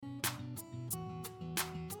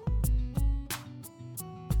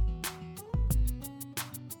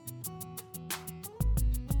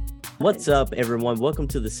What's up, everyone? Welcome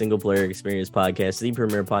to the Single Player Experience Podcast, the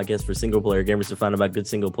premier podcast for single player gamers to find about good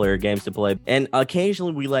single player games to play. And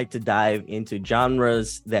occasionally we like to dive into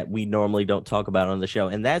genres that we normally don't talk about on the show.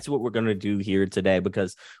 And that's what we're going to do here today,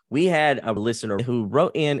 because we had a listener who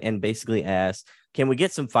wrote in and basically asked, can we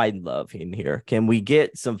get some fighting love in here? Can we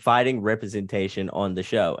get some fighting representation on the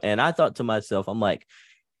show? And I thought to myself, I'm like,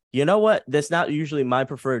 you know what? That's not usually my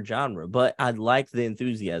preferred genre, but I like the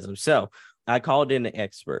enthusiasm. So I called in an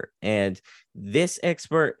expert, and this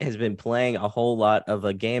expert has been playing a whole lot of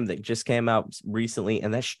a game that just came out recently,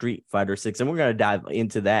 and that's Street Fighter 6. And we're going to dive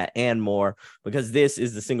into that and more, because this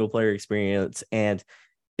is the single player experience, and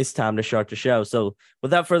it's time to start the show. So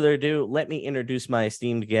without further ado, let me introduce my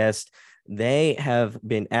esteemed guest. They have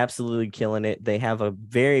been absolutely killing it. They have a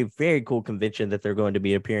very, very cool convention that they're going to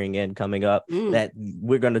be appearing in coming up that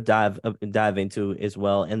we're going to dive into as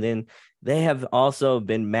well. And then they have also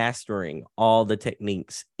been mastering all the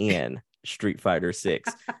techniques in Street Fighter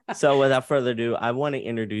 6. So without further ado, I want to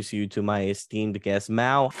introduce you to my esteemed guest,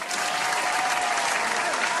 Mao.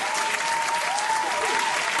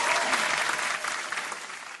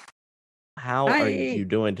 How are you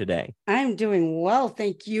doing today? I'm doing well,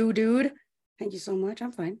 thank you, dude. Thank you so much.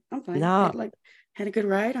 I'm fine. No. Had a good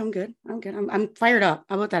ride. I'm good. I'm fired up.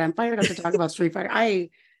 How about that? I'm fired up to talk about Street Fighter. I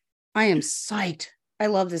am psyched. I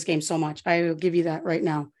love this game so much. I will give you that right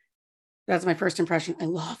now. That's my first impression. I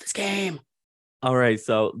love this game. All right,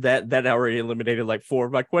 so that already eliminated like 4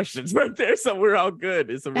 of my questions right there, so we're all good.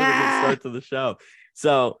 It's a really good start to the show.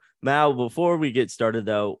 So Mal, before we get started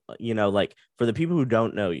though, like for the people who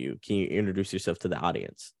don't know you, can you introduce yourself to the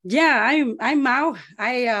audience? Yeah, I'm Mao.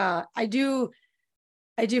 I do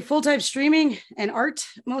full-time streaming and art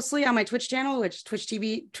mostly on my Twitch channel, which is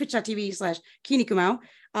twitch.tv/KinnikuMao.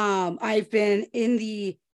 I've been in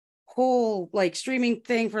the whole like streaming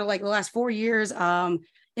thing for like the last 4 years.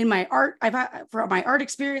 In my art, for my art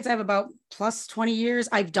experience, I have about plus 20 years.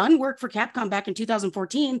 I've done work for Capcom back in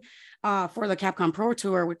 2014 for the Capcom Pro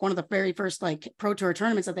Tour, with one of the very first like Pro Tour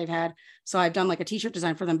tournaments that they've had. So I've done like a t-shirt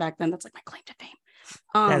design for them back then. That's like my claim to fame.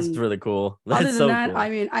 That's really cool. That's other than so that, cool. I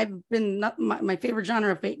mean, I've been my favorite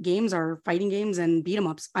genre of games are fighting games and beat 'em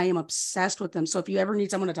ups. I am obsessed with them. So if you ever need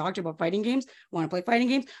someone to talk to about fighting games, want to play fighting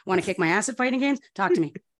games, want to kick my ass at fighting games, talk to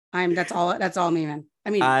me. That's all me, man.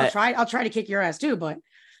 I mean, I'll try to kick your ass too, but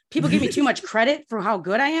people give me too much credit for how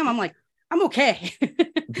good I am. I'm like, I'm okay.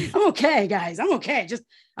 I'm okay, guys. I'm okay.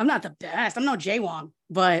 I'm not the best. I'm no Jay Wong,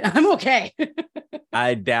 but I'm okay.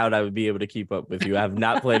 I doubt I would be able to keep up with you. I have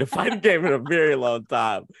not played a fighting game in a very long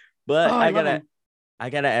time. But I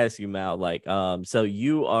gotta ask you, Mal, like, so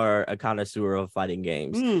you are a connoisseur of fighting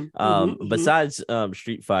games. Besides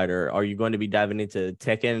Street Fighter, are you going to be diving into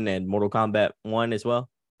Tekken and Mortal Kombat 1 as well?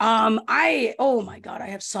 Oh my God, I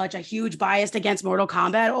have such a huge bias against Mortal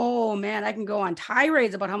Kombat. Oh man, I can go on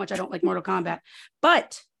tirades about how much I don't like Mortal Kombat.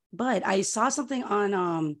 But I saw something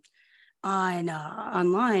on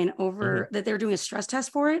online over that they were doing a stress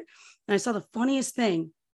test for it. And I saw the funniest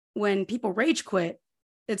thing: when people rage quit,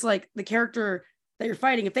 it's like the character that you're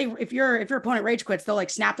fighting, if your opponent rage quits, they'll like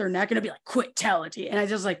snap their neck and it'll be like quitality. And I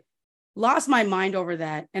just like lost my mind over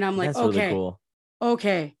that. And I'm like, that's okay, really cool.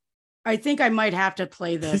 Okay. I think I might have to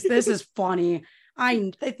play this. This is funny.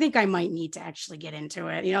 I think I might need to actually get into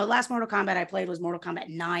it. Last Mortal Kombat I played was Mortal Kombat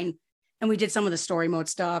 9, and we did some of the story mode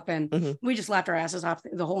stuff, and we just laughed our asses off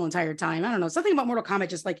the whole entire time. I don't know. Something about Mortal Kombat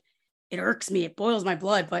just like, it irks me. It boils my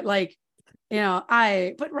blood. But like,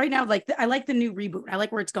 but right now, like I like the new reboot. I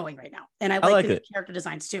like where it's going right now. And I like the character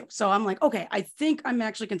designs too. So I'm like, okay, I think I'm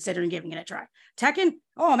actually considering giving it a try. Tekken.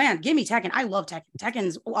 Oh man, give me Tekken. I love Tekken.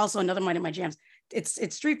 Tekken's also another one of my jams.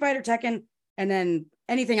 It's Street Fighter, Tekken, and then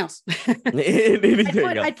anything else.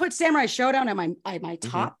 I'd put Samurai Showdown at my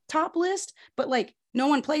top list, but like no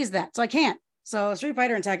one plays that. So I can't. So Street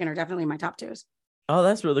Fighter and Tekken are definitely my top 2s. Oh,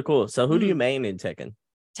 that's really cool. So who do you main in Tekken?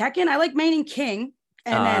 Tekken, I like maining King.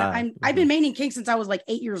 And then I've been maining King since I was like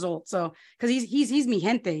 8 years old. So because he's mi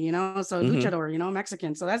gente, so luchador,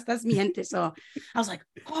 Mexican. So that's mi gente. So I was like,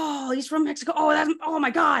 oh, he's from Mexico. Oh my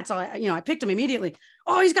God. So I picked him immediately.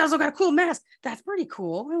 Oh, he's also got a cool mask. That's pretty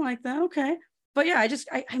cool. I like that. Okay. But yeah, I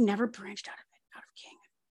never branched out of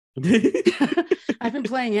King. I've been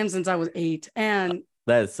playing him since I was 8. And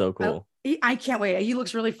that's so cool. I can't wait. He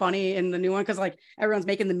looks really funny in the new one because like everyone's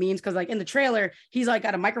making the memes because like in the trailer, he's like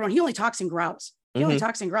got a microphone. He only talks and growls. He only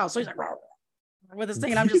talks and growls. So he's like with this thing.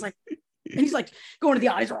 And I'm just like, he's like going to the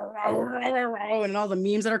audience, and all the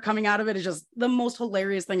memes that are coming out of it is just the most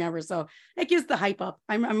hilarious thing ever. So it gives the hype up.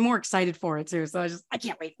 I'm more excited for it too. So I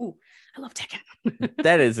can't wait. Ooh, I love Tekken.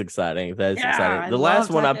 That is exciting. That is exciting. The last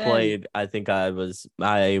one I played, I think I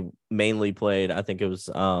mainly played, I think it was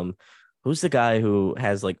who's the guy who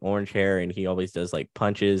has like orange hair and he always does like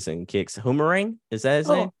punches and kicks? Hoomerang? Is that his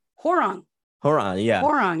name? Horong. Yeah.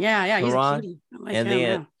 Horong, yeah. He's a cutie. Like and him,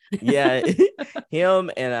 then yeah,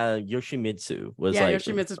 him and Yoshimitsu was like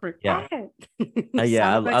Yoshimitsu's pretty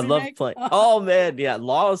yeah, I love playing. Oh man, yeah,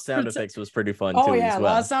 Law's sound effects was pretty fun too. Yeah, as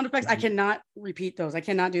well. Law's sound effects. I cannot repeat those. I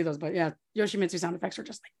cannot do those, but yeah, Yoshimitsu sound effects are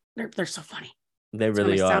just like they're so funny. They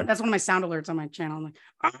really are. That's one of my sound alerts on my channel. I'm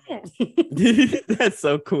like, that's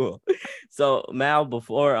so cool. So Mal,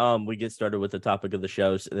 before we get started with the topic of the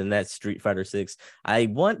show, and that's Street Fighter 6, I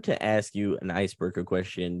want to ask you an icebreaker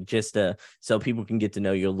question, just so people can get to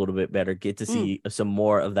know you a little bit better, get to see some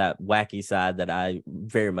more of that wacky side that I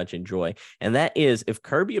very much enjoy. And that is, if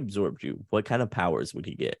Kirby absorbed you, what kind of powers would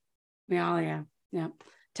he get? Yeah.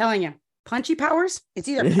 Telling you, punchy powers. It's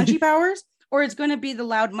either punchy powers or it's going to be the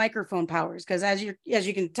loud microphone powers. Because as you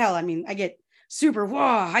can tell, I mean, I get super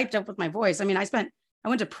hyped up with my voice. I mean, I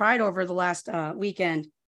went to Pride over the last weekend,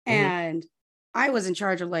 and I was in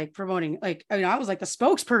charge of like promoting, like, I was like the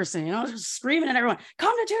spokesperson, just screaming at everyone,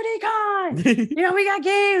 come to 2D Con, we got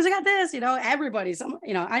games, we got this, everybody.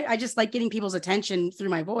 I just like getting people's attention through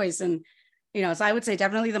my voice. And, so I would say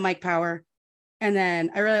definitely the mic power. And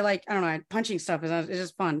then I really like, I don't know, punching stuff is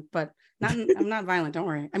just fun, but I'm not violent. Don't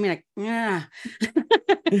worry. I mean, yeah.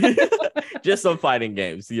 Just some fighting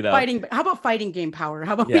games, Fighting. How about fighting game power?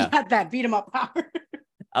 How about we got that beat 'em up power?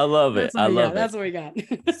 I love it. I love it. That's what we got.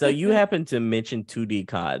 So you happen to mention 2D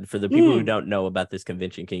Con. For the people who don't know about this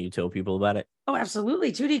convention, can you tell people about it? Oh,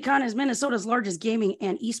 absolutely. 2D Con is Minnesota's largest gaming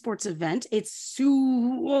and esports event. It's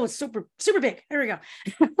super, super big. There we go.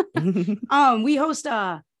 We host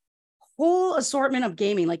a whole assortment of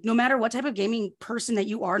gaming, like no matter what type of gaming person that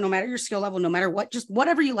you are, no matter your skill level, no matter what, just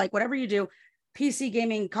whatever you like, whatever you do, PC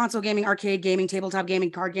gaming, console gaming, arcade gaming, tabletop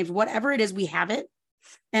gaming, card games, whatever it is, we have it.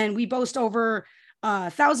 And we boast over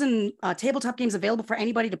 1,000 tabletop games available for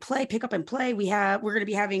anybody to play, pick up and play. We're going to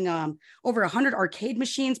be having over 100 arcade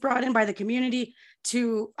machines brought in by the community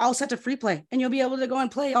all set to free play. And you'll be able to go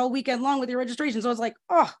and play all weekend long with your registration. So it's like,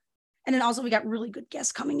 and then also we got really good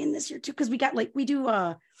guests coming in this year too, because we got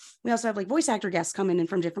we also have like voice actor guests coming in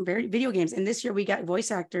from different video games. And this year we got voice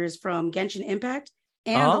actors from Genshin Impact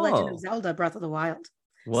and The Legend of Zelda Breath of the Wild.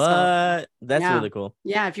 What? So, that's really cool.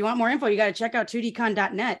 Yeah, if you want more info, you got to check out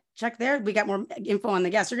 2dcon.net. Check there. We got more info on the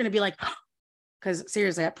guests. You're going to be like, because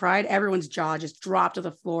seriously, at Pride, everyone's jaw just dropped to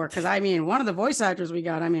the floor. Because I mean, one of the voice actors we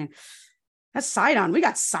got, that's Sidon. We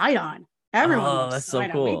got Sidon. Everyone. That's so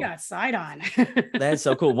cool. We got Sidon. That's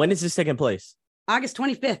so cool. When is this taking place? August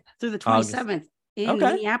 25th through the 27th in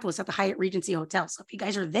Minneapolis at the Hyatt Regency Hotel. So if you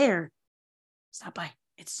guys are there, stop by.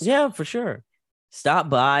 For sure. Stop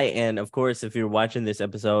by. And of course, if you're watching this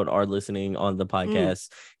episode or listening on the podcast,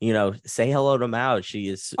 say hello to Mao. She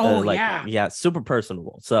is super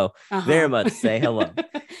personable. So very much say hello.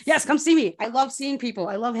 Yes, come see me. I love seeing people.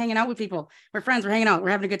 I love hanging out with people. We're friends. We're hanging out.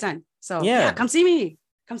 We're having a good time. So come see me.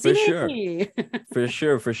 Come see me. For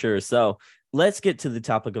sure. So let's get to the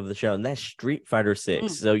topic of the show, and that's Street Fighter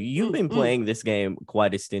 6. So you've been playing this game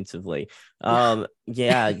quite extensively.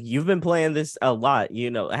 You've been playing this a lot.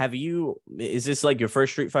 Is this like your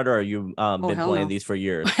first Street Fighter, or you've been playing these for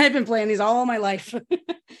years? I've been playing these all my life. I've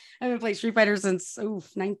been playing Street Fighter since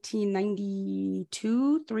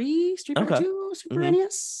 1992, 3, Street Fighter 2, Super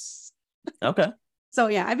NES. Okay. So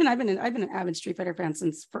yeah, I've been an avid Street Fighter fan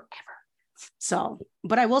since forever. So,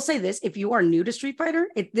 but I will say this, if you are new to Street Fighter,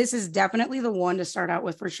 this is definitely the one to start out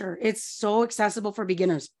with for sure. It's so accessible for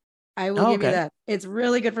beginners. I will give you that. It's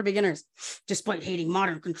really good for beginners. Despite hating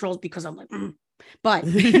modern controls because I'm like, but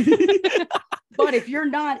but if you're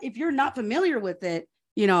not familiar with it,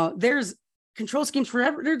 there's control schemes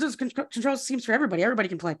for there's control schemes for everybody. Everybody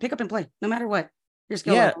can play, pick up and play, no matter what your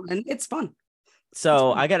skill level, and it's fun.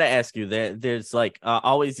 So I gotta ask you, there's like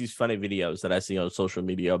always these funny videos that I see on social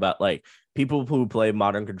media about like people who play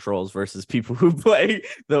modern controls versus people who play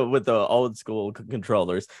with the old school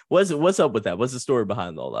controllers. What's up with that? What's the story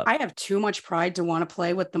behind all that? I have too much pride to want to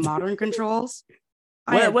play with the modern controls.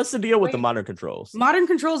 What's the deal with the modern controls? Modern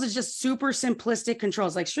controls is just super simplistic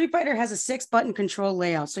controls. Like Street Fighter has a 6-button control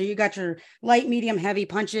layout. So you got your light, medium, heavy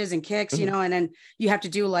punches and kicks, and then you have to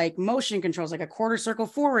do like motion controls, like a quarter circle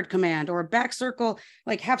forward command or a back circle,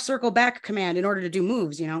 like half circle back command in order to do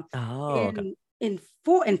moves, Oh, okay. In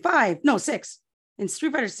 6. in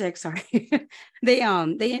Street Fighter 6, sorry,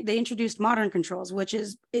 they introduced modern controls, which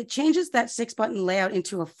is it changes that 6-button layout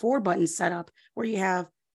into a 4-button setup where you have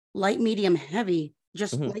light, medium, heavy,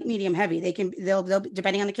 just light, medium, heavy. They'll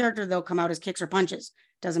depending on the character, they'll come out as kicks or punches.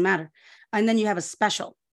 Doesn't matter. And then you have a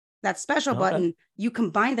special. That special button, you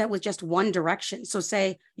combine that with just one direction. So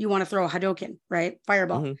say you want to throw a Hadouken, right?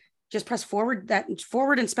 Fireball. Just press forward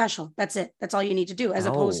and special. That's it. That's all you need to do, as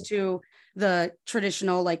opposed to the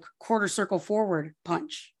traditional like quarter circle forward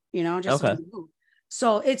punch, just move.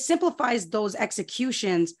 So it simplifies those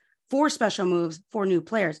executions for special moves for new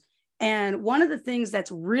players. And one of the things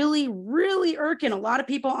that's really, really irking a lot of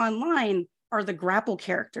people online are the grapple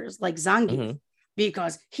characters like Zangief,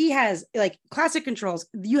 because he has like classic controls.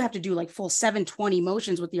 You have to do like full 720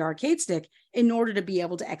 motions with the arcade stick in order to be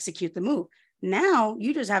able to execute the move. Now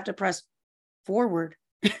you just have to press forward.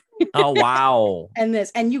 Oh, wow.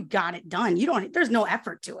 and you got it done. There's no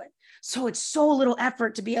effort to it. So it's so little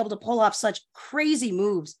effort to be able to pull off such crazy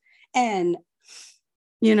moves. And,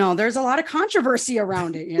 there's a lot of controversy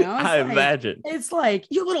around it, I imagine. It's like,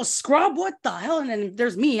 you little scrub, what the hell? And then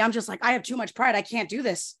there's me. I'm just like, I have too much pride. I can't do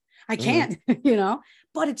this. I can't,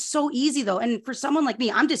 but it's so easy though. And for someone like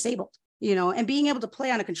me, I'm disabled, and being able to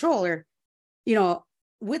play on a controller,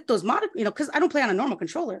 with those modern, because I don't play on a normal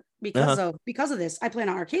controller because of this. I play on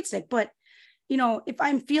an arcade stick, but if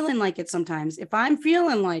I'm feeling like it sometimes, I'll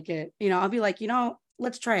be like,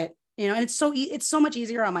 let's try it. And it's so much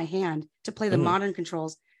easier on my hand to play the modern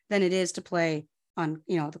controls than it is to play on,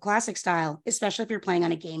 the classic style, especially if you're playing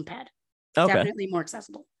on a gamepad. Definitely more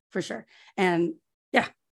accessible for sure. And yeah,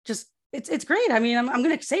 just it's great. I mean, I'm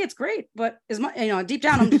gonna say it's great, but is my deep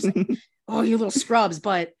down I'm just like, oh, you little scrubs.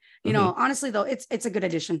 But honestly, though, it's a good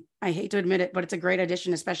addition. I hate to admit it, but it's a great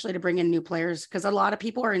addition, especially to bring in new players, because a lot of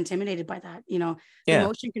people are intimidated by that. The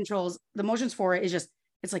motion controls, the motions for it is just,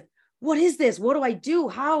 it's like, what is this? What do I do?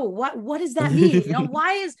 How? What does that mean?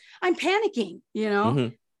 Why I'm panicking?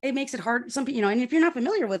 It makes it hard. Some people, and if you're not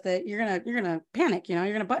familiar with it, you're gonna panic.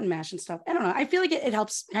 You're gonna button mash and stuff. I don't know. I feel like it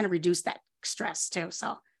helps kind of reduce that stress too.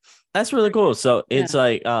 So. That's really cool. So it's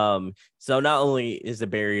like, so not only is the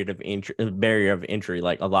barrier of entry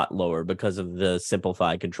like a lot lower because of the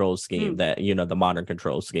simplified control scheme that, the modern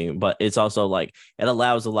control scheme, but it's also like, it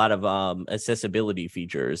allows a lot of accessibility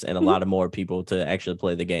features and a lot of more people to actually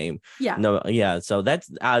play the game. So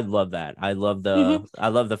I love that. I love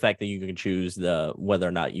the fact that you can choose whether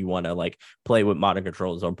or not you want to like play with modern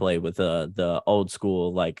controls or play with the old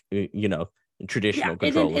school, like, traditional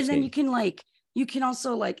control. And then you can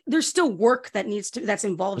also there's still work that's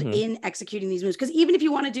involved in executing these moves. Because even if you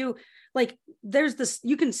want to do there's this,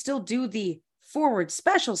 you can still do the forward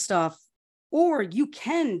special stuff, or you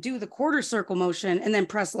can do the quarter circle motion and then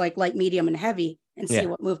press light, medium, and heavy and see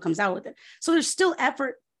what move comes out with it. So there's still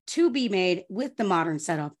effort to be made with the modern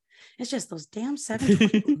setup. It's just those damn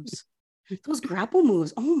 720 moves, those grapple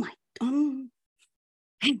moves. Oh my,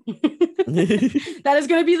 that is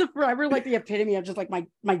going to be forever the epitome of just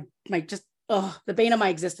my just. Oh, the bane of my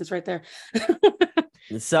existence right there.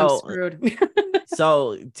 So I'm screwed.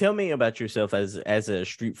 So tell me about yourself as a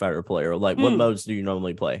Street Fighter player. Like, what modes do you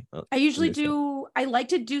normally play? I like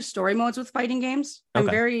to do story modes with fighting games.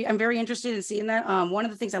 Okay. I'm very interested in seeing that. One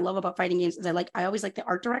of the things I love about fighting games is I always like the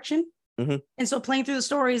art direction. And so playing through the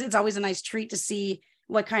stories, it's always a nice treat to see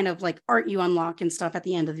what kind of art you unlock and stuff at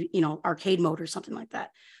the end of arcade mode or something like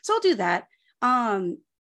that. So I'll do that.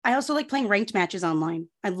 I also like playing ranked matches online.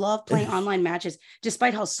 I love playing online matches,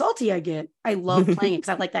 despite how salty I get. I love playing it because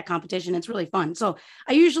I like that competition. It's really fun. So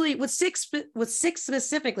I usually with six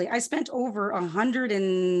specifically, I spent over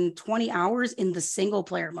 120 hours in the single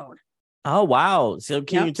player mode. Oh, wow. So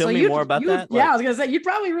can you tell me more about that? Yeah, I was going to say, you'd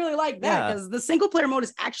probably really like that because the single player mode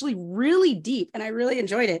is actually really deep and I really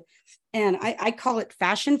enjoyed it. And I call it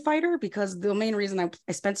Fashion Fighter because the main reason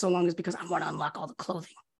I spent so long is because I want to unlock all the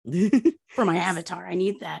clothing for my avatar. I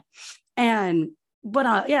need that.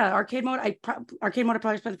 Arcade mode, I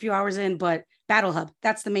probably spent a few hours in, but Battle Hub,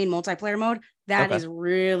 that's the main multiplayer mode. That is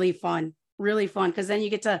really fun because then you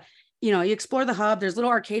get to, you explore the hub. There's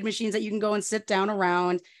little arcade machines that you can go and sit down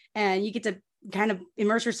around, and you get to kind of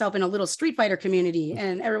immerse yourself in a little Street Fighter community,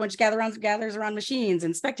 and everyone just gathers around machines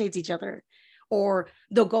and spectates each other. Or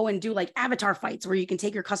they'll go and do avatar fights where you can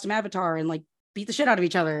take your custom avatar and beat the shit out of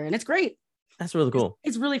each other, and it's great. That's really cool.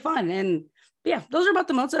 It's really fun. And yeah, those are about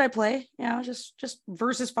the modes that I play. Just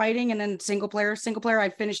versus fighting, and then single player.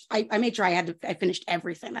 I made sure I finished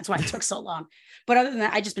everything. That's why it took so long. But other than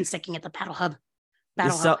that, I just been sticking at the Battle Hub.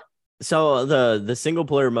 So the single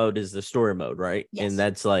player mode is the story mode, right? Yes. And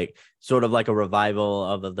that's like sort of like a revival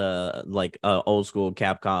of the like old school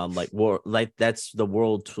Capcom like that's the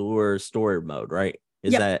world tour story mode, right?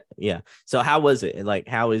 Is Yep. that yeah? So how was it? Like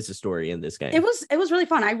how is the story in this game? It was really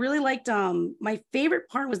fun. I really liked my favorite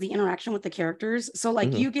part was the interaction with the characters. So like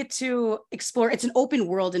Hmm. you get to explore, it's an open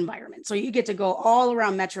world environment. So you get to go all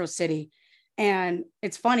around Metro City. And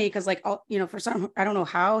it's funny because like for some I don't know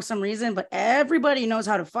how some reason, but everybody knows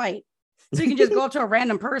how to fight. So you can just go up to a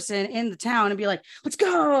random person in the town and be like, let's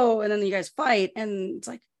go. And then you guys fight. And it's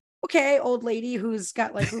like, okay, old lady who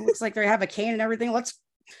looks like they have a cane and everything.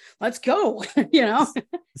 Let's go,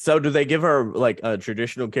 So do they give her like a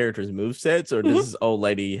traditional character's move sets, or does Mhm. this old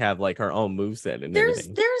lady have like her own move set and There's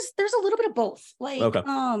everything? there's there's a little bit of both. Like Okay.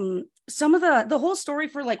 some of the whole story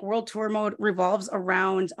for like World Tour mode revolves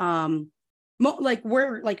around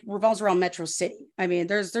revolves around Metro City. I mean,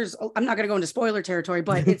 there's I'm not going to go into spoiler territory,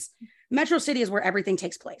 but it's Metro City is where everything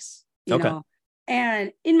takes place, Okay.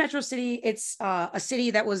 And in Metro City, it's a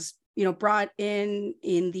city that was, brought in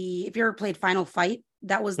the, if you ever played Final Fight,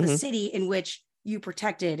 that was the Hmm. city in which you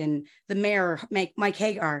protected, and the mayor, Mike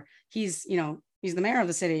Hagar, he's the mayor of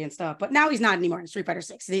the city and stuff, but now he's not anymore in Street Fighter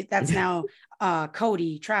 6. That's now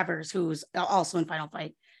Cody Travers, who's also in Final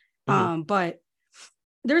Fight. Hmm. But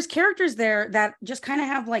there's characters there that just kind of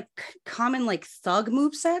have like common like thug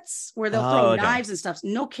move sets where they'll Oh, throw okay. knives and stuff.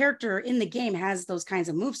 No character in the game has those kinds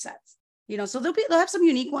of move sets, so they'll have some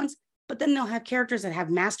unique ones, but then they'll have characters that have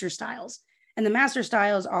master styles, and the master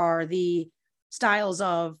styles are the styles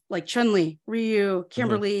of like Chun-Li, Ryu, Hmm.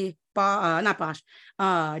 Kimberly, not Bosch,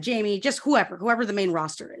 Jamie, just whoever the main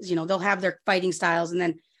roster is. They'll have their fighting styles, and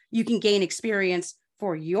then you can gain experience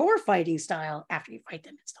for your fighting style after you fight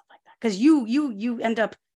them and stuff like that. Because you end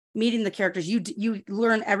up meeting the characters, you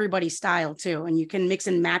learn everybody's style too, and you can mix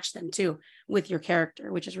and match them too with your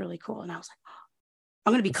character, which is really cool. And I was like, oh,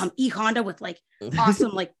 I'm gonna become E Honda with like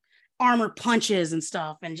awesome like armor punches and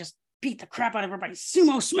stuff, and just beat the crap out of everybody.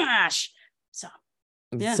 Sumo smash. So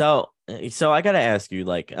yeah. So I gotta ask you,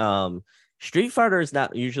 like, Street Fighter is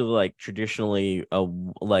not usually like traditionally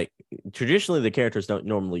the characters don't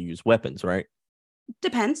normally use weapons, right?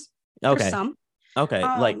 Depends. There's Okay. some. Okay.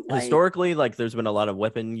 Like Like historically, like there's been a lot of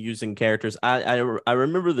weapon using characters. I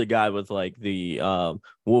remember the guy with like the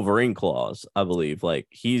Wolverine claws, I believe. Like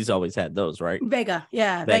he's always had those, right? Vega.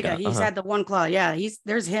 Yeah, Vega. Vega. He's Uh-huh. had the one claw. Yeah,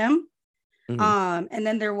 there's him. Hmm. And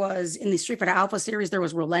then there was in the Street Fighter Alpha series, there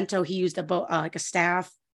was Rolento. He used a like a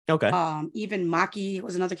staff. Okay. Even Maki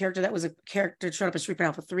was another character that was a character that showed up in Street Fighter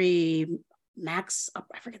Alpha 3. Max,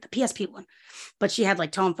 I forget the PSP one, but she had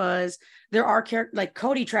like tonfas. There are characters like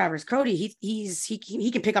Cody Travers. Cody,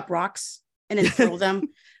 he can pick up rocks and then throw them,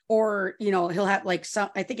 or he'll have like some.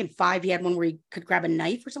 I think in 5 he had one where he could grab a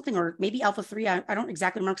knife or something, or maybe Alpha 3. I don't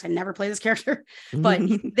exactly remember because I never played this character, but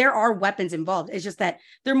there are weapons involved. It's just that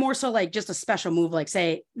they're more so like just a special move, like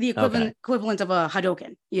say the Okay. equivalent of a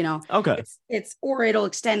Hadoken. Okay. It's or it'll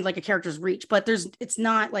extend like a character's reach, but it's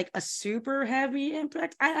not like a super heavy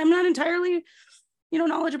impact. I'm not entirely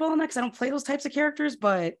knowledgeable on that because I don't play those types of characters,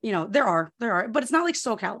 but there are, but it's not like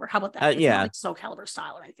Soul Calibur. How about that? It's not Yeah. like Soul Calibur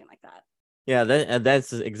style or anything like that. Yeah,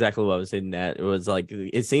 that's exactly what I was hitting at. It was like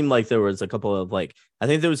it seemed like there was a couple of like I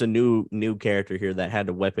think there was a new character here that had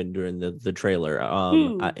a weapon during the trailer.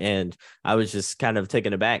 And I was just kind of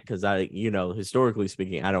taken aback because historically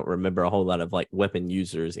speaking, I don't remember a whole lot of like weapon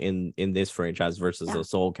users in this franchise versus Yeah. a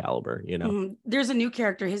Soul Calibur. There's a new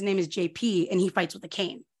character. His name is JP, and he fights with a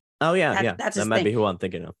cane. Oh yeah, yeah, That's that his might be thing. who I'm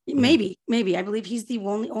thinking of. Maybe I believe he's the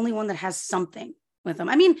only one that has something with him.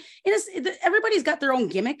 I mean, everybody's got their own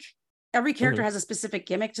gimmick. Every character Mhm. has a specific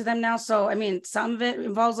gimmick to them now. So I mean, some of it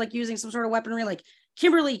involves like using some sort of weaponry. Like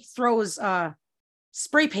Kimberly throws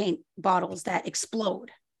spray paint bottles that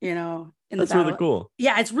explode, in the That's really battle. cool.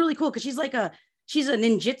 Yeah, it's really cool because she's a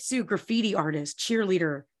ninjutsu graffiti artist,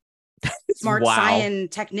 cheerleader, smart Wow.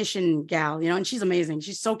 science technician gal, and she's amazing.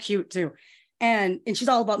 She's so cute too. And she's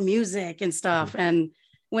all about music and stuff. Mhm. And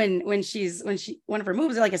when one of her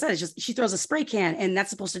moves, like I said, it's just she throws a spray can, and that's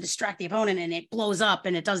supposed to distract the opponent, and it blows up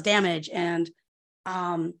and it does damage. And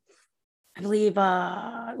I believe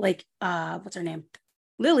what's her name?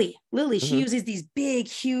 Lily, she Mhm. uses these big,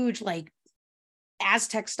 huge, like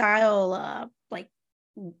Aztec style like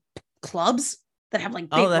clubs that have like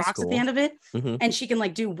Oh, big that's rocks at the cool. end of it. Mhm. And she can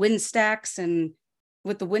like do wind stacks, and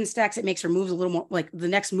with the wind stacks, it makes her moves a little more like the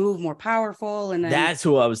next move more powerful. And then That's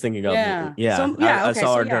who I was thinking of. yeah. Yeah, So yeah, I okay.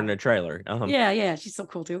 saw So her yeah. during the trailer. Yeah, she's so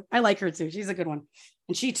cool too. I like her too. She's a good one.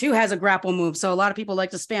 And she too has a grapple move. So a lot of people like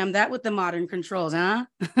to spam that with the modern controls, huh?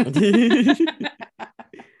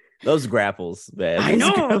 Those grapples, man. I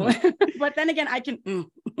know. But then again, I can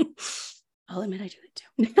I'll admit I do it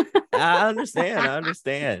too. I understand. I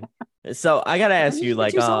understand. So I gotta ask you,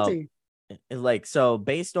 Too salty. so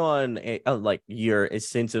based on like your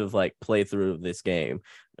extensive like playthrough of this game,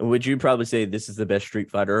 would you probably say this is the best Street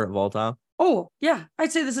Fighter of all time? Oh yeah,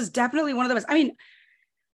 I'd say this is definitely one of the best. I mean,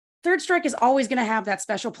 Third Strike is always going to have that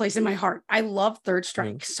special place in my heart. I love Third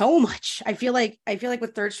Strike so much. I feel like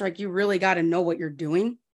with Third Strike, you really got to know what you're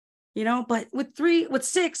doing, you know. But with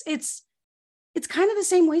six, it's kind of the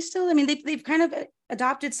same way still. I mean, they've kind of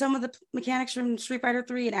adopted some of the mechanics from Street Fighter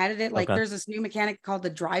 3 and added it. Like Okay. there's this new mechanic called the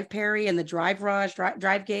drive parry and the drive rush,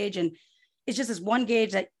 drive gauge. And it's just this one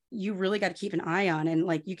gauge that you really got to keep an eye on. And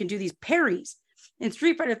like you can do these parries. In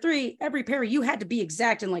Street Fighter 3, every parry you had to be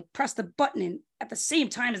exact and like press the button and at the same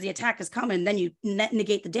time as the attack is coming, then you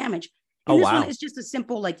negate the damage. And this one is just a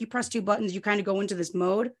simple, like you press two buttons, you kind of go into this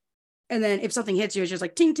mode. And then if something hits you, it's just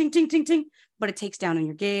like ting, ting, ting, ting, ting, but it takes down on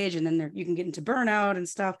your gauge and then you can get into burnout and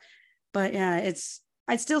stuff. But yeah,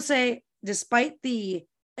 I'd still say despite the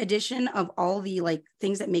addition of all the like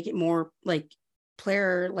things that make it more like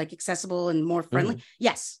player like accessible and more friendly.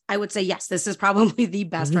 Yes, I would say yes. This is probably the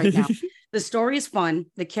best right now. The story is fun.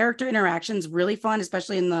 The character interaction is really fun,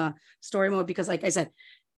 especially in the story mode, because like I said,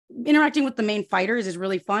 interacting with the main fighters is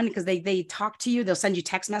really fun because they talk to you, they'll send you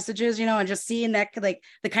text messages, you know, and just seeing that like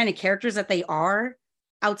the kind of characters that they are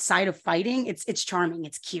outside of fighting, it's charming,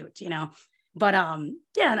 it's cute, you know. But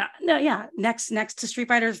yeah, next to Street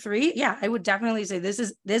Fighter 3, yeah, I would definitely say this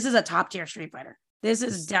is a top tier Street Fighter. This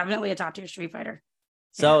is definitely a top tier Street Fighter.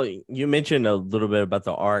 So you mentioned a little bit about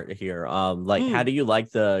the art here. Like how do you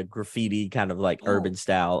like the graffiti kind of like urban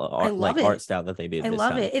style art, like art style that they did? I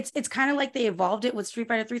love it. It's kind of like they evolved it with Street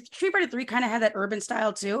Fighter 3. Street Fighter 3 kind of had that urban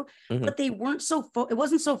style too, but they weren't it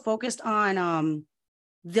wasn't so focused on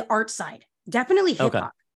the art side. Definitely hip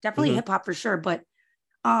hop. Definitely hip hop for sure, but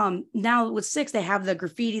now with 6 they have the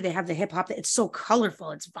graffiti, they have the hip hop. It's so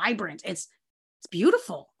colorful, it's vibrant, it's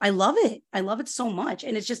beautiful. I love it so much.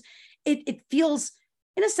 And it's just it feels,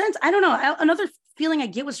 in a sense, I don't know. Another feeling I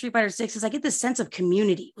get with Street Fighter 6 is I get this sense of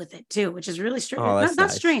community with it too, which is really strange. Not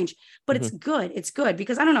nice. Strange, but it's good. It's good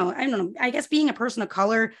because I don't know. I guess being a person of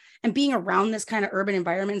color and being around this kind of urban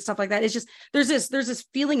environment and stuff like that, it's just there's this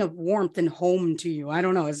feeling of warmth and home to you. I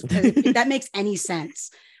don't know if that makes any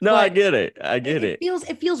sense. No, I get it.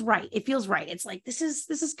 It feels right. It feels right. It's like this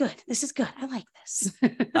is good. This is good. I like this.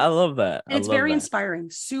 I love that. And it's very inspiring,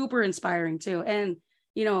 super inspiring too. And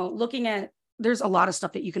you know, looking at, there's a lot of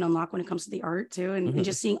stuff that you can unlock when it comes to the art too. And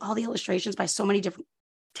just seeing all the illustrations by so many different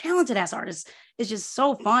talented ass artists is just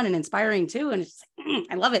so fun and inspiring too. And it's like,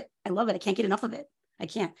 I love it. I love it. I can't get enough of it. I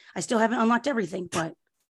can't. I still haven't unlocked everything, but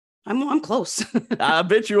I'm close. I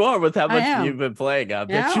bet you are with how much you've been playing.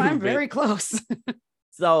 I'm very close.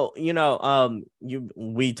 So, you know,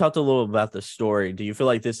 we talked a little about the story. Do you feel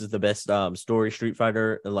like this is the best story Street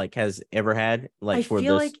Fighter like has ever had? Like I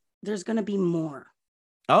feel like there's gonna be more.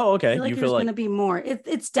 Oh, okay. I feel like there's going to be more.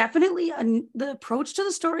 It's definitely the approach to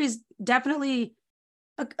the story is definitely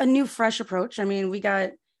a new, fresh approach. I mean, we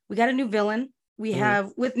got a new villain. We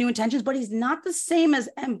have with new intentions, but he's not the same as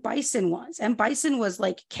M. Bison was. M. Bison was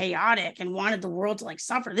like chaotic and wanted the world to like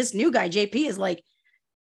suffer. This new guy, JP, is like,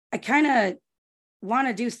 I kind of want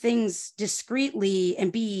to do things discreetly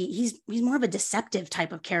and he's more of a deceptive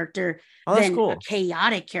type of character than a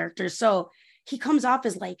chaotic character. So he comes off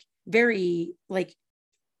as like very like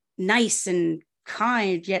nice and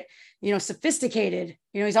kind, yet you know, sophisticated.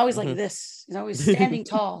 You know, he's always like this. He's always standing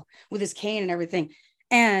tall with his cane and everything.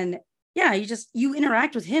 And yeah, you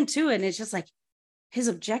interact with him too, and it's just like his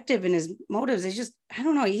objective and his motives is just, I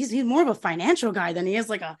don't know, he's more of a financial guy than he is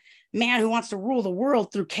like a man who wants to rule the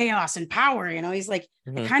world through chaos and power. You know, he's like,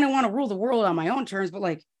 I kind of want to rule the world on my own terms, but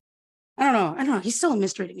like, I don't know. He's still a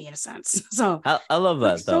mystery to me in a sense. So I love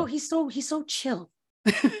that though. He's so chill.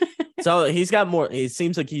 So he's got more. It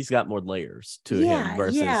seems like he's got more layers to him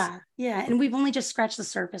versus. Yeah. And we've only just scratched the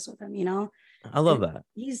surface with him. You know, I love that.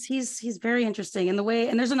 He's very interesting in the way.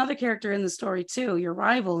 And there's another character in the story too, your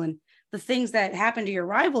rival, and the things that happen to your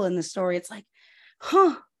rival in the story. It's like,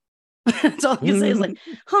 huh. That's all I can say is like,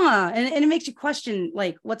 huh. And it makes you question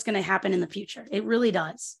like what's going to happen in the future. It really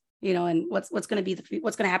does. You know, and what's going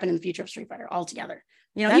to happen in the future of Street Fighter altogether.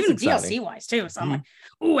 You know, even DLC wise too. So I'm like,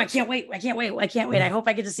 oh, I can't wait. I hope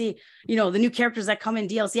I get to see, you know, the new characters that come in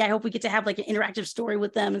DLC. I hope we get to have like an interactive story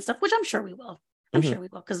with them and stuff, which I'm sure we will.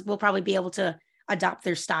 Because we'll probably be able to adopt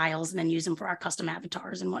their styles and then use them for our custom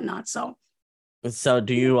avatars and whatnot. So So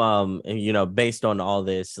do you based on all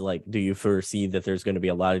this, like, do you foresee that there's going to be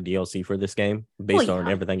a lot of DLC for this game Well, based on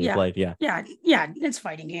everything you played? Yeah. It's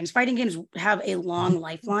fighting games. Fighting games have a long Mhm.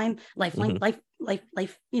 life.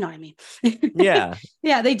 You know what I mean? Yeah.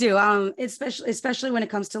 Yeah, they do. Especially when it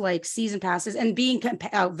comes to like season passes and being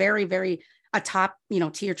very, very a top,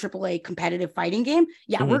 tier AAA competitive fighting game.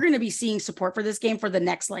 Yeah, we're Mhm. going to be seeing support for this game for the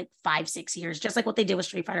next like 5-6 years, just like what they did with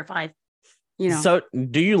Street Fighter Five. You know. So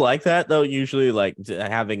do you like that though? Usually like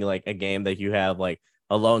having like a game that you have like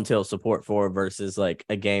a long tail support for versus like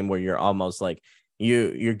a game where you're almost like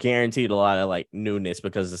you're guaranteed a lot of like newness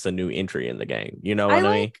because it's a new entry in the game. You know I what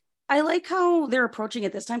I mean? like I like how they're approaching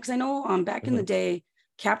it this time because I know back in the Mhm. day,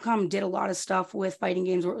 Capcom did a lot of stuff with fighting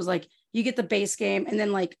games where it was like you get the base game and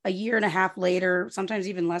then like a year and a half later, sometimes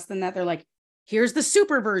even less than that, they're like, here's the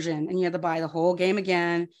super version, and you have to buy the whole game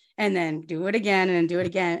again and then do it again and then do it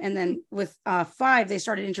again. And then with five, they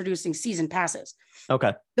started introducing season passes.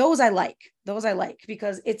 Okay. Those I like. Those I like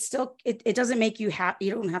because it's still it doesn't make you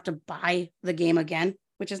you don't have to buy the game again,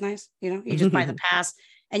 which is nice. You just buy the pass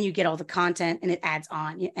and you get all the content and it adds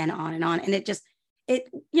on and on and on. And it just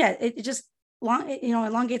it just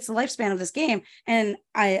elongates the lifespan of this game. And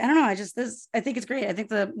I don't know, I think it's great. I think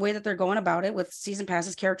the way that they're going about it with season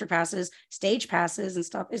passes, character passes, stage passes and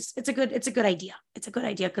stuff, it's a good idea. It's a good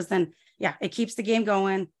idea because then it keeps the game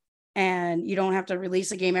going and you don't have to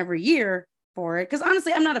release a game every year for it. Because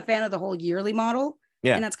honestly, I'm not a fan of the whole yearly model.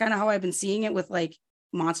 Yeah. And that's kind of how I've been seeing it with like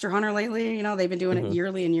Monster Hunter lately. They've been doing it Mhm.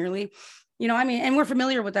 yearly and yearly. I mean, and we're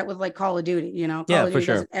familiar with that with like Call of Duty, Call Yeah, of for Duty does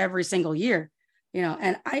sure. it every single year,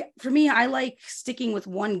 and for me, I like sticking with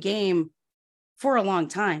one game for a long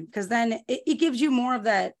time because then it gives you more of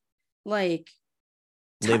that, like,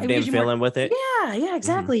 it Lived gives in you more. feeling with it. Yeah, Mhm.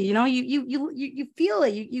 exactly. You feel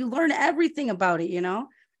it, you learn everything about it,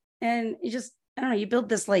 and you just, I don't know, you build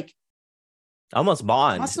this like Almost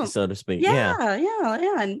bond, muscle. so to speak. Yeah, Yeah.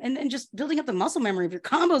 yeah. And just building up the muscle memory of your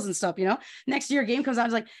combos and stuff, Next year game comes out,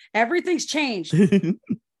 it's like everything's changed.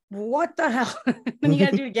 What the hell? Then you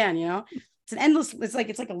gotta do it again, It's an endless, it's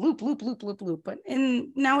like a loop. But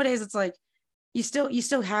in nowadays, it's like you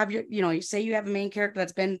still have your, you say you have a main character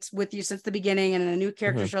that's been with you since the beginning, and then a new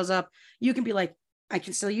character Mhm. shows up, you can be like, I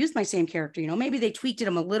can still use my same character, maybe they tweaked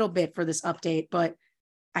him a little bit for this update, but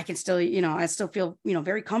I can still, I still feel,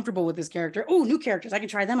 very comfortable with this character. Oh, new characters, I can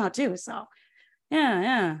try them out too. So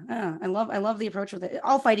yeah. I love the approach with it.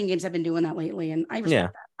 All fighting games have been doing that lately, and I Yeah.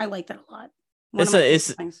 respect that. I like that a lot. One of It's my a favorite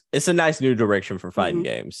it's things. it's a nice new direction for fighting Mm-hmm.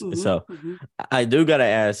 games. Mm-hmm. So Mm-hmm. I do gotta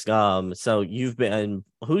ask, so you've been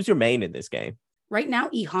who's your main in this game? Right now,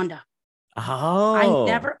 E Honda. Oh.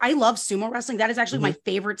 I love sumo wrestling. That is actually my Mhm.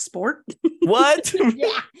 favorite sport. What?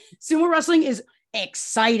 Yeah. Sumo wrestling is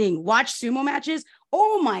exciting. Watch sumo matches.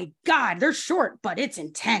 Oh my God. They're short, but it's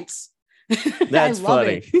intense. I That's love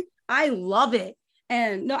funny. it. I love it.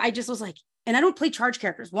 And no, I just was like, and I don't play charge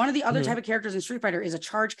characters. One of the other Mhm. type of characters in Street Fighter is a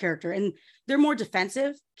charge character, and they're more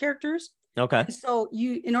defensive characters. Okay. And so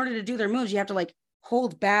in order to do their moves, you have to like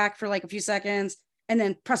hold back for like a few seconds and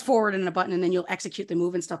then press forward in a button, and then you'll execute the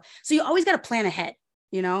move and stuff. So you always got to plan ahead.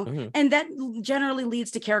 Mhm. And that generally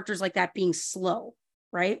leads to characters like that being slow,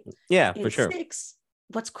 right? Yeah, for In sure. six,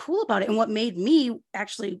 what's cool about it and what made me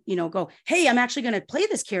actually, go, hey, I'm actually going to play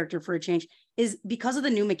this character for a change is because of the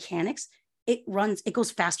new mechanics. It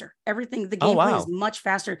goes faster. Everything, the Oh gameplay is wow. much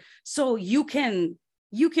faster. So you can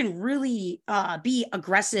really be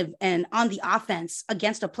aggressive and on the offense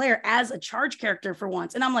against a player as a charge character for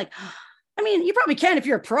once. And I'm like, I mean, you probably can if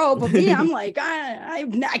you're a pro, but me, I'm like, I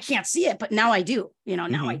can't see it, but now I do. Now I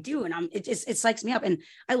Mhm. do, and it psychs me up. And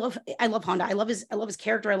I love Honda. I love his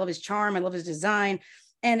character. I love his charm. I love his design,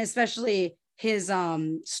 and especially his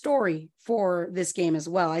story for this game as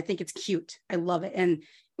well. I think it's cute. I love it, and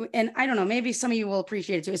I don't know, maybe some of you will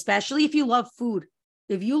appreciate it too, especially if you love food.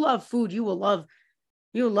 If you love food, you will love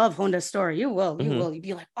Honda's story. Mhm. You'd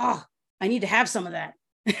be like, oh, I need to have some of that.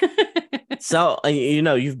 So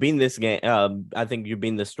you've been this game. I think you've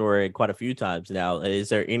been this story quite a few times now. Is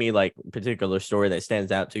there any like particular story that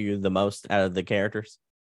stands out to you the most out of the characters?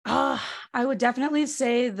 Uh, I would definitely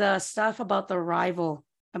say the stuff about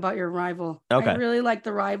about your rival. I Okay. really liked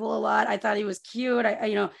the rival a lot. I thought he was cute.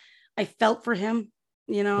 I felt for him,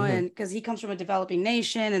 Mhm. and because he comes from a developing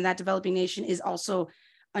nation, and that developing nation is also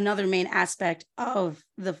another main aspect of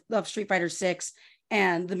Street Fighter 6,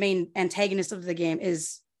 and the main antagonist of the game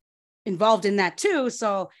is involved in that too.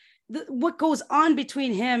 So what goes on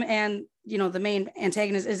between him and the main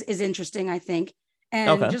antagonist is interesting, I think. And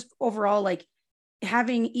Okay. just overall, like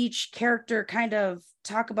having each character kind of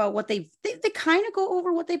talk about what they kind of go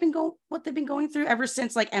over what they've been going through ever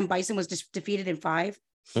since like M Bison was just defeated in five.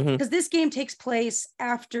 because this game takes place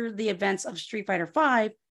after the events of Street Fighter V,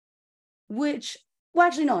 which, well,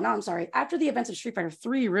 actually, no, I'm sorry. After the events of Street Fighter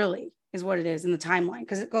 3, really, is what it is in the timeline,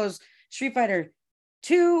 because it goes Street Fighter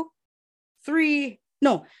 2, 3,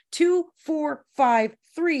 no, 2, 4, 5,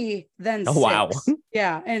 3, then 6. Wow.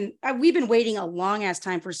 Yeah. And we've been waiting a long ass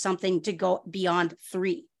time for something to go beyond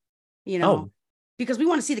 3, because we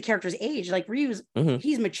want to see the character's age. Like Ryu's,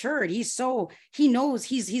 he's matured. He knows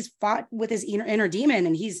he's fought with his inner demon,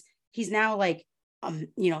 and he's now like,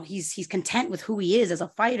 he's content with who he is as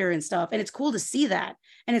a fighter and stuff. And it's cool to see that.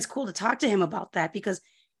 And it's cool to talk to him about that, because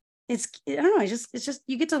I don't know, it's just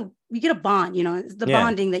you get a bond, the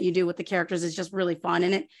bonding that you do with the characters is just really fun.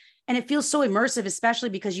 And it feels so immersive, especially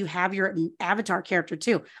because you have your avatar character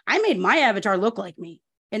too. I made my avatar look like me,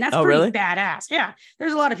 and that's pretty really badass. Yeah.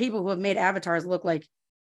 There's a lot of people who have made avatars look like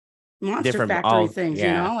Monster Factory things,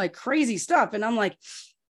 like crazy stuff. And I'm like,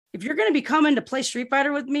 if you're going to be coming to play Street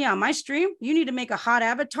Fighter with me on my stream, you need to make a hot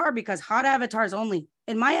avatar, because hot avatars only.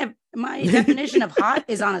 And my definition of hot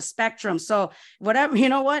is on a spectrum. So whatever,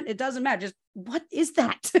 it doesn't matter. Just what is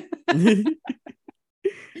that?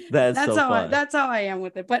 That's so fun. That's how I am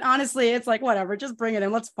with it. But honestly, it's like, whatever, just bring it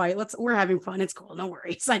in. Let's fight. We're having fun. It's cool. No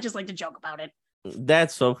worries. I just like to joke about it.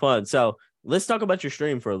 That's so fun. So let's talk about your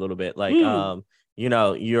stream for a little bit. Like,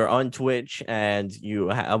 you're on Twitch, and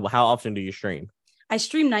how often do you stream? I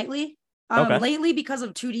stream nightly. Lately, because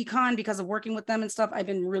of 2DCon, because of working with them and stuff, I've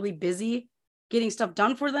been really busy getting stuff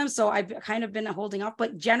done for them. So I've kind of been holding off,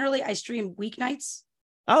 but generally I stream weeknights.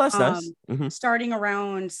 Oh, that's nice. Starting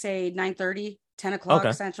around, say, 9:30, 10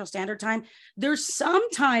 o'clock Central Standard Time. There's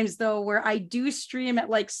sometimes, though, where I do stream at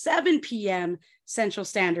like 7 p.m. Central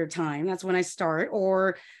Standard Time. That's when I start.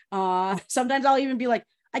 Or sometimes I'll even be like,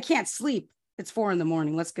 I can't sleep. It's 4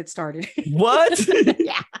 a.m. Let's get started. What?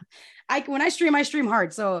 Yeah. When I stream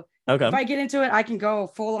hard. So if I get into it, I can go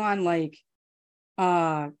full on like,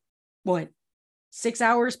 6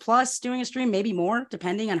 hours plus doing a stream, maybe more,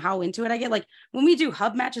 depending on how into it I get. Like when we do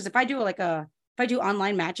hub matches, if I do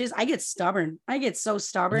online matches, I get stubborn. I get so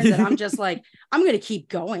stubborn that I'm just like, I'm going to keep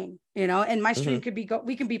going, and my stream could be,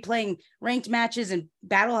 we can be playing ranked matches and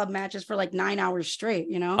battle hub matches for like 9 hours straight,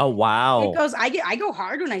 Oh, wow. I go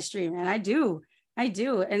hard when I stream, and I do.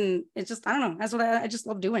 And it's just, I don't know. That's what I just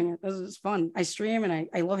love doing it. It's fun. I stream, and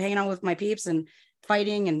I love hanging out with my peeps and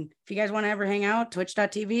fighting. And if you guys want to ever hang out,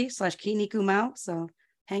 twitch.tv/KinnikuMao. So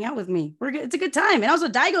hang out with me. It's a good time. And also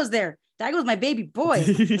Daigo's there. Daigo's my baby boy.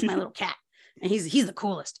 He's my little cat. And he's the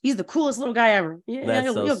coolest. He's the coolest little guy ever. Yeah,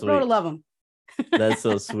 you'll grow to love him. That's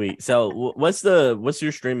so sweet. So what's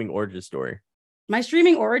your streaming origin story? My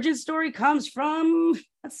streaming origin story comes from,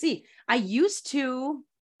 let's see. I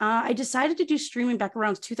decided to do streaming back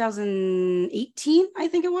around 2018, I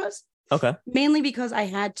think it was. Okay. Mainly because I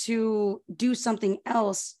had to do something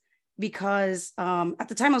else, because at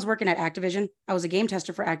the time I was working at Activision. I was a game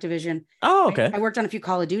tester for Activision. Oh, okay. I worked on a few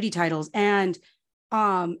Call of Duty titles, and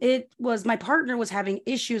my partner was having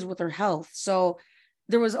issues with her health. So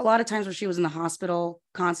there was a lot of times where she was in the hospital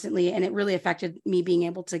constantly, and it really affected me being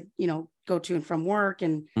able to, go to and from work,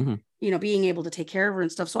 and, being able to take care of her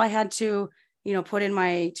and stuff. So I had to, put in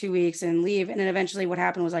my 2 weeks and leave. And then eventually what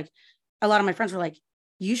happened was, like, a lot of my friends were like,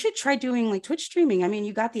 you should try doing like Twitch streaming. I mean,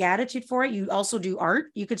 you got the attitude for it. You also do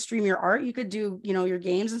art. You could stream your art. You could do, your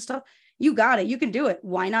games and stuff. You got it. You can do it.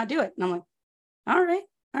 Why not do it? And I'm like, all right.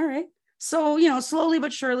 So, slowly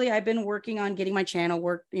but surely, I've been working on getting my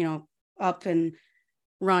channel up and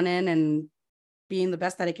running and being the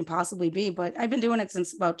best that it can possibly be. But I've been doing it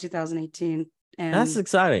since about 2018. And that's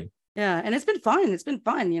exciting. Yeah. And it's been fun.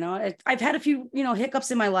 I've had a few,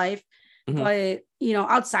 hiccups in my life. But,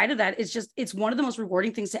 outside of that, it's one of the most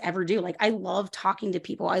rewarding things to ever do. Like, I love talking to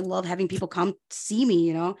people. I love having people come see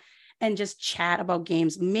me, and just chat about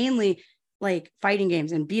games, mainly like fighting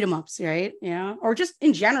games and beat 'em ups, right? Or just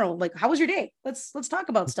in general, like, how was your day? Let's talk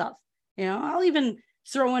about stuff. I'll even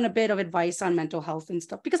throw in a bit of advice on mental health and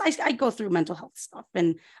stuff, because I go through mental health stuff,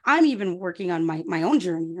 and I'm even working on my own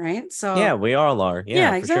journey, right? So yeah, we all are.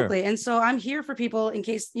 Yeah, exactly. Sure. And so I'm here for people in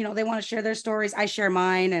case, they want to share their stories. I share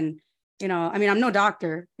mine, and I'm no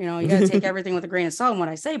doctor, you got to take everything with a grain of salt in what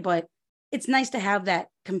I say, but it's nice to have that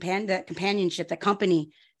companionship, that company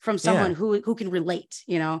from someone who can relate,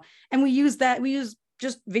 and we use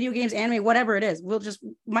just video games, anime, whatever it is. We'll just,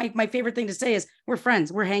 my favorite thing to say is we're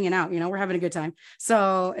friends, we're hanging out, we're having a good time.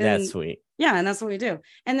 So that's sweet. Yeah. And that's what we do.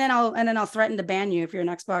 And then I'll threaten to ban you if you're an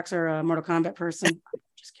Xbox or a Mortal Kombat person.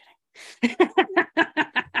 Just kidding.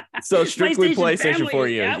 So strictly PlayStation for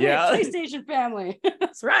you. Yeah. PlayStation family.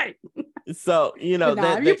 That's right. So, you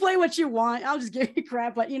play what you want. I'll just give you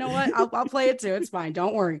crap, but you know what? I'll play it too. It's fine.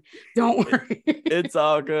 Don't worry. It's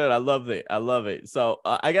all good. I love it. So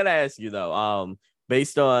I gotta ask you though,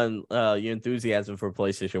 based on your enthusiasm for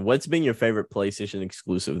PlayStation, what's been your favorite PlayStation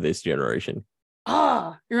exclusive this generation?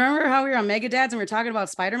 Oh, you remember how we were on Mega Dads and we were talking about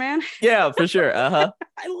Spider-Man? Yeah, for sure. I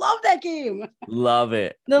love that game. Love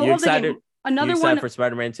it. You excited? Another one for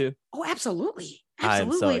Spider-Man 2? Oh, absolutely.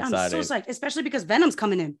 I'm so excited. I'm so psyched, especially because Venom's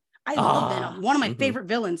coming in. I love Venom, one of my favorite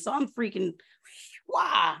villains. So I'm freaking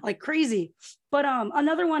like crazy. But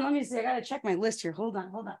another one, let me see. I gotta check my list here. Hold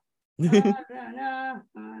on. There's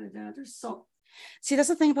so see, that's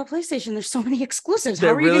the thing about PlayStation. There's so many exclusives.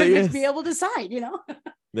 How are you gonna be able to decide,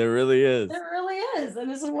 There really is. There really is. And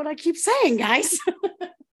this is what I keep saying, guys.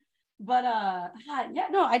 But I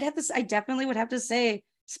definitely would have to say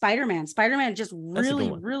Spider-Man. Spider-Man just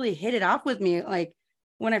really hit it off with me. Like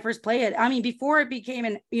when I first played it, I mean, before it became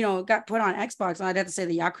got put on Xbox, I'd have to say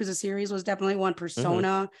the Yakuza series was definitely one.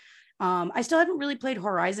 Persona. I still haven't really played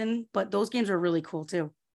Horizon, but those games are really cool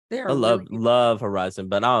too. I love Horizon,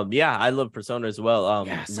 but I love Persona as well.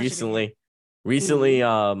 Recently,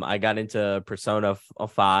 I got into Persona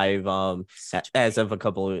 5 as of a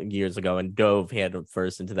couple of years ago, and dove head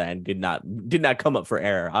first into that and did not come up for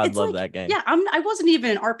air. I love that game. Yeah, I wasn't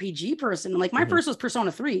even an RPG person. Like my first was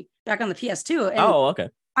Persona 3 back on the PS2. And okay.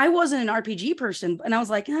 I wasn't an RPG person, and I was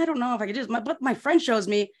like, I don't know if I could do this. But my friend shows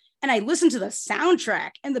me, and I listened to the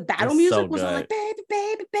soundtrack, and the battle music was like, baby,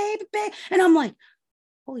 baby, baby, baby, and I'm like,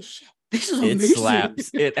 holy shit, this is amazing. It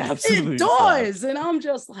slaps. It absolutely does. Slaps. And I'm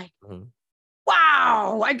just like,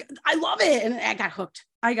 wow, I love it. And I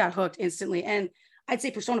got hooked instantly. And I'd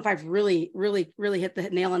say Persona 5 really, really, really hit the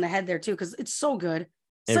nail on the head there too, because it's so good.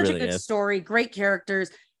 Such a good story, great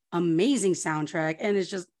characters, amazing soundtrack. And it's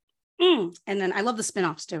just, and then I love the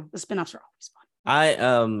spinoffs too. The spinoffs are always fun.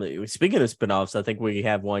 Speaking of spinoffs, I think we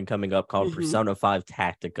have one coming up called Persona 5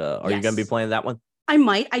 Tactica. Are you going to be playing that one? I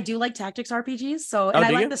might. I do like tactics RPGs. So, and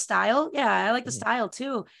I like the style. Yeah, I like the style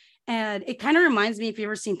too. And it kind of reminds me, if you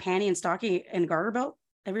ever seen Panty and Stocking and Garter Belt.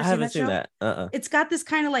 I haven't seen that. It's got this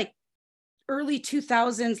kind of like early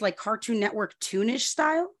 2000s, like Cartoon Network toonish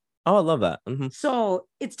style. Oh, I love that. So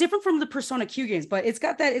it's different from the Persona Q games, but it's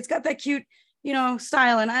got that cute,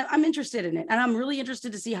 style. And I'm interested in it. And I'm really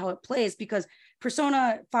interested to see how it plays, because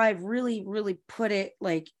Persona 5 really, really put it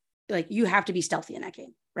like you have to be stealthy in that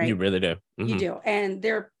game. Right. You really do. You do. And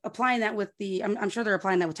they're applying that with I'm sure they're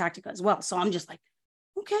applying that with Tactica as well. So I'm just like,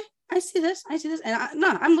 okay, I see this. And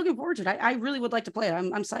I'm looking forward to it. I really would like to play it.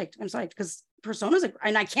 I'm psyched. Because Persona's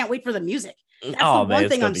and I can't wait for the music. That's the one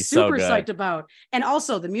thing I'm super psyched about. And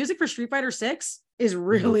also the music for Street Fighter 6 is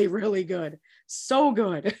really, really good. So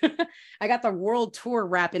good. I got the world tour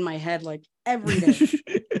rap in my head like every day.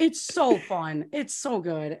 It's so fun. It's so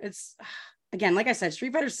good. It's, again, like I said,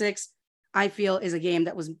 Street Fighter 6, I feel, is a game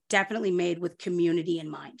that was definitely made with community in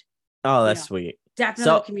mind. Oh, that's sweet.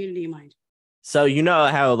 Definitely community in mind. So you know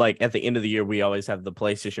how like at the end of the year we always have the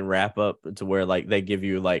PlayStation wrap up to where like they give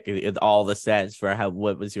you like all the stats for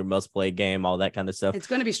what was your most played game, all that kind of stuff. It's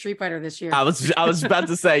going to be Street Fighter this year. I was about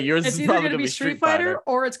to say yours is probably going to be Street Fighter,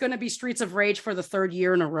 or it's going to be Streets of Rage for the third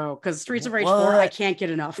year in a row, because Streets of Rage 4 I can't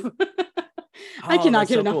get enough. I cannot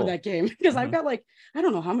get enough of that game, because I've got like I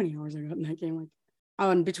don't know how many hours I got in that game, like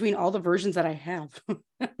on between all the versions that I have.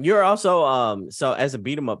 You're also so as a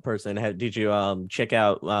beat 'em up person, did you check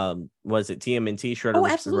out was it TMNT Shredder? Oh,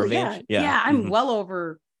 absolutely. Revenge? Yeah. I'm well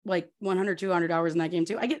over like 100, 200 hours in that game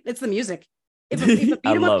too. It's the music. If a beat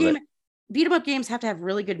 'em up game, beat 'em up games have to have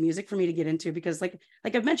really good music for me to get into, because like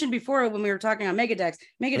I've mentioned before when we were talking on Mega Dads,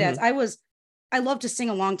 I love to sing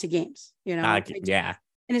along to games, yeah.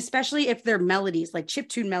 And especially if they're melodies, like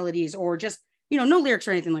chiptune melodies, or just no lyrics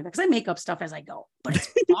or anything like that, because I make up stuff as I go, but it's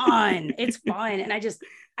fun. It's fun. And I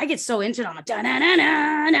get so into it. I'm like, it's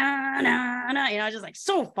just like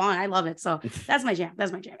so fun. I love it. So that's my jam.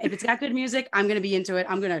 If it's got good music, I'm going to be into it.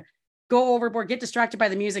 I'm going to go overboard, get distracted by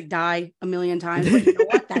the music, die a million times. But you know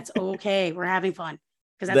what? That's okay. We're having fun.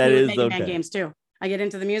 Because that's me with Mega Man games too. I get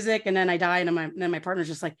into the music and then I die. And then my partner's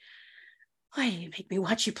just like, why you make me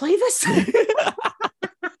watch you play this?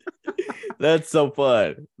 That's so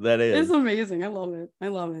fun. That is. It's amazing. I love it.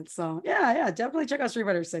 So yeah, definitely check out Street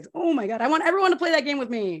Fighter 6. Oh my God. I want everyone to play that game with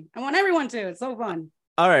me. I want everyone to. It's so fun.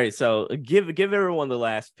 All right. So give everyone the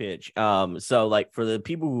last pitch. So like for the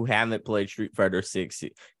people who haven't played Street Fighter 6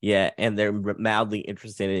 yet, and they're mildly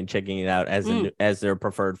interested in checking it out as their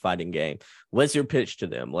preferred fighting game, what's your pitch to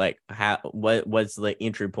them? Like what's the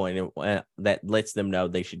entry point that lets them know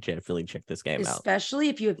they should definitely check this game out? Especially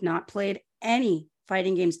if you have not played any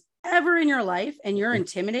fighting games ever in your life and you're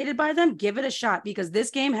intimidated by them, give it a shot, because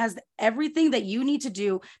this game has everything that you need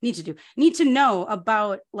to know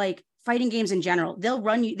about like fighting games in general. They'll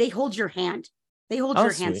run you, they hold your hand. They hold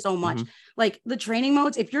your hand so much. Mm-hmm. Like the training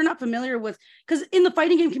modes, if you're not familiar with, because in the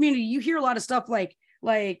fighting game community, you hear a lot of stuff like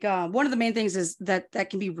one of the main things is that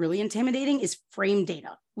can be really intimidating is frame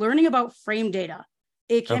data. Learning about frame data,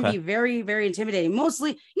 it can be very, very intimidating.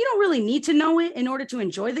 Mostly, you don't really need to know it in order to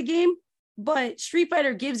enjoy the game, but Street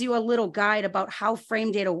Fighter gives you a little guide about how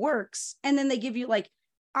frame data works. And then they give you like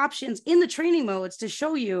options in the training modes to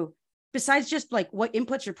show you, besides just like what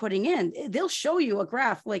inputs you're putting in, they'll show you a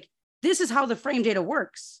graph like, this is how the frame data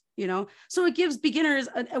works, you know? So it gives beginners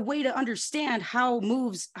a way to understand how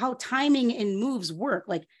timing in moves work.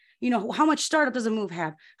 Like, you know, how much startup does a move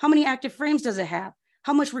have? How many active frames does it have?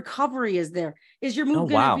 How much recovery is there? Is your move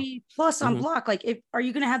going to be plus on block? Like, are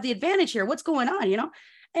you going to have the advantage here? What's going on, you know?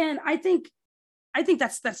 And I think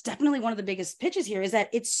that's definitely one of the biggest pitches here, is that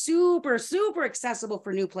it's super, super accessible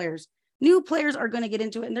for new players. New players are going to get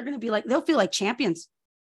into it and they're going to be like, they'll feel like champions.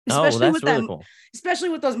 Especially with really them, cool. Especially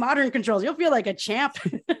with those modern controls, you'll feel like a champ.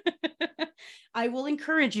 I will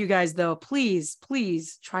encourage you guys, though, please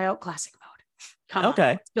try out classic mode. Come on,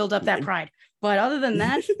 let's build up that pride. But other than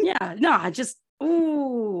that,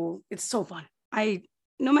 it's so fun.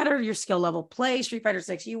 No matter your skill level, play Street Fighter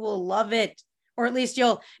 6, you will love it. Or at least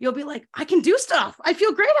you'll be like, I can do stuff. I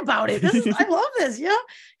feel great about it. I love this,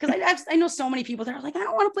 because I know so many people that are like, I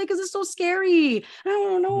don't want to play because it's so scary. I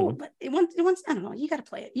don't know, but once I don't know, you got to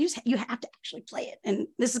play it. You have to actually play it, and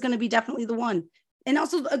this is going to be definitely the one. And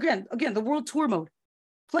also, again, the World Tour mode,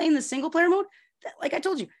 playing the single player mode, like I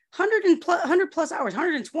told you, 100 plus hours,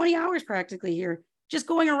 120 hours practically here, just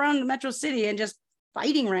going around the Metro City and just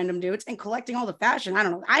fighting random dudes and collecting all the fashion. I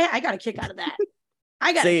don't know. I got a kick out of that.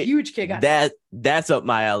 I got a huge kick out of that. That's up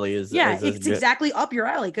my alley. It's exactly up your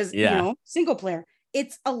alley, because you know, single player.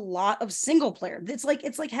 It's a lot of single player. It's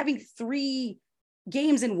like having 3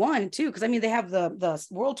 games in one too. Because I mean, they have the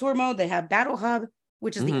World Tour mode, they have Battle Hub,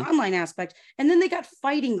 which is the online aspect, and then they got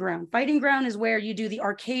Fighting Ground. Fighting Ground is where you do the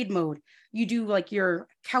arcade mode. You do like your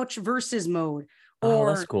couch versus mode.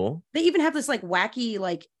 Or that's cool. They even have this like wacky,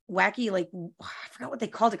 I forgot what they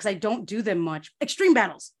called it because I don't do them much. Extreme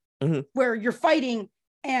battles. Where you're fighting,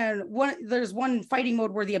 and there's one fighting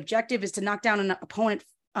mode where the objective is to knock down an opponent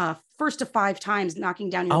first to 5 times,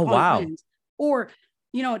 knocking down your opponent wins. Or,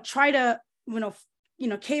 you know, try to,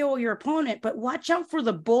 KO your opponent, but watch out for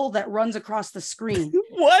the bull that runs across the screen.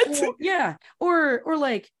 What? Or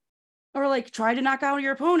try to knock out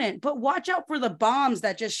your opponent, but watch out for the bombs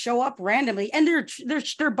that just show up randomly. And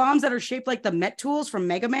they're bombs that are shaped like the Met tools from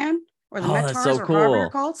Mega Man. Or the Metars, so or cool. However you're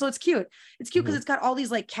called. So it's cute. It's cute because it's got all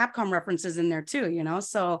these like Capcom references in there too, you know?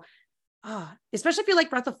 So especially if you like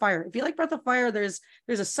Breath of Fire. If you like Breath of Fire, there's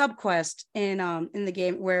a sub quest in the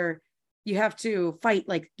game where you have to fight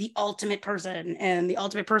like the ultimate person, and the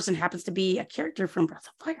ultimate person happens to be a character from Breath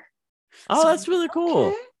of Fire. Oh, so that's really cool.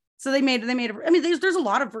 Okay. So they made I mean, there's a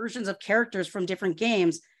lot of versions of characters from different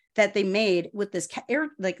games that they made with this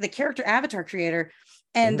like the character avatar creator.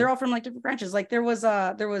 And they're all from like different branches. Like there was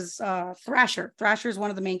Thrasher. Thrasher is one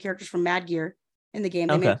of the main characters from Mad Gear in the game.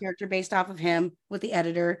 They made a character based off of him with the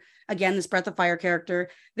editor. Again, this Breath of Fire character.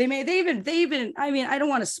 They even, I mean, I don't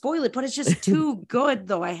want to spoil it, but it's just too good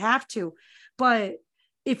though. I have to. But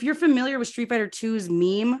if you're familiar with Street Fighter 2's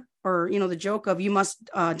meme, or, you know, the joke of you must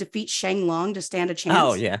defeat Shang Long to stand a chance.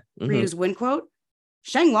 Oh, yeah. Ryu's win quote.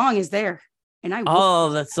 Shang Long is there. And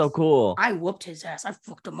that's so cool. I whooped his ass. I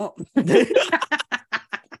fucked him up.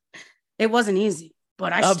 It wasn't easy,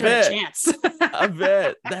 but I stood a chance. I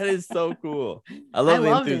bet. That is so cool. I love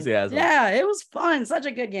the enthusiasm. Yeah, it was fun. Such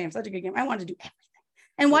a good game. I wanted to do everything.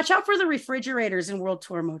 And watch out for the refrigerators in World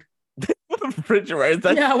Tour mode. Refrigerators?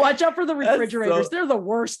 Watch out for the refrigerators. They're the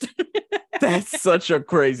worst. That's such a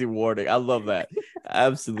crazy warning. I love that. I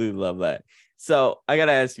absolutely love that. So I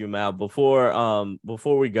gotta ask you, Mal, before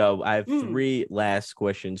we go, I have 3 last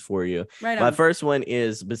questions for you. Right on. My first one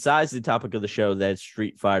is, besides the topic of the show, that's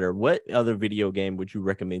Street Fighter, what other video game would you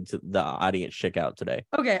recommend to the audience check out today?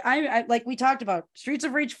 Okay, I like we talked about Streets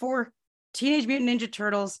of Rage 4, Teenage Mutant Ninja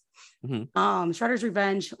Turtles, Shredder's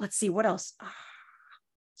Revenge. Let's see what else.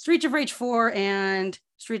 Streets of Rage 4 and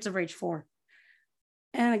Streets of Rage 4.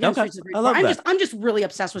 And again, Streets of Rage 4. I'm just really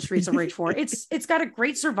obsessed with Streets of Rage 4. It's got a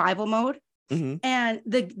great survival mode. And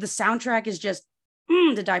the soundtrack is just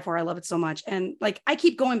to die for. I love it so much. And like, I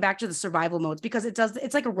keep going back to the survival modes because it's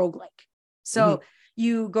like a roguelike. So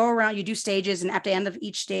you go around, you do stages, and at the end of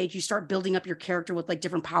each stage, you start building up your character with like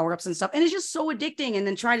different power-ups and stuff. And it's just so addicting. And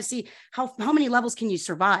then try to see how many levels can you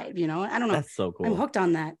survive, you know? I don't know. That's so cool. I'm hooked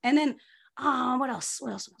on that. And then What else?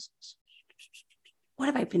 What else? What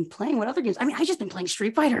have I been playing? What other games? I mean, I just been playing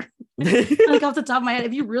Street Fighter. Like off the top of my head,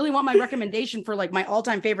 if you really want my recommendation for like my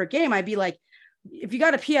all-time favorite game, I'd be like, if you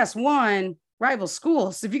got a PS1, Rival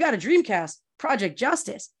Schools. If you got a Dreamcast, Project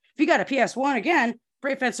Justice. If you got a PS1 again,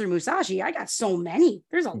 Brave Fencer Musashi. I got so many.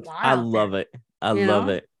 There's a lot. I love it. I love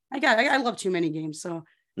it. I love too many games. So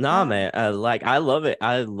nah, man. I love it.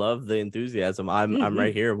 I love the enthusiasm. I'm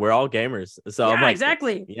right here. We're all gamers. So yeah, I'm like,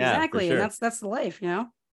 exactly. Yeah, exactly. for sure. And that's the life, you know.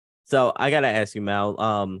 So I gotta ask you,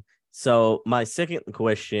 Mal. So my second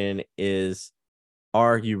question is,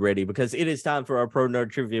 are you ready? Because it is time for our Pro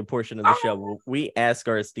Nerd Trivia portion of the show. We ask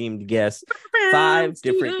our esteemed guests five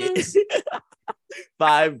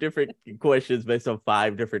different questions based on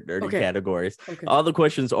 5 different nerdy categories. Okay. All the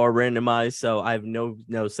questions are randomized, so I have no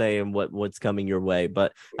say in what's coming your way.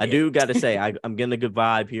 But I do got to say, I'm getting a good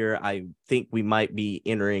vibe here. I think we might be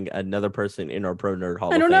entering another person in our Pro Nerd Hall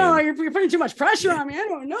of Fame. I don't know. You're putting too much pressure on me. I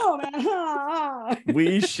don't know, man.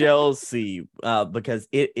 We shall see, because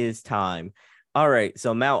it is time. All right,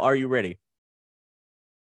 so Mal, are you ready?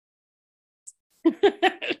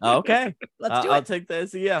 Okay, let's do it. I'll take that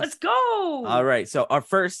as a yes. Let's go. All right, so our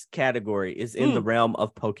first category is in the realm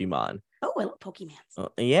of Pokemon. Oh, I love Pokemon.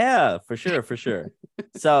 Yeah, for sure.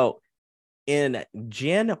 So in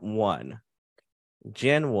Gen 1,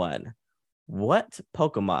 what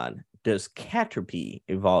Pokemon does Caterpie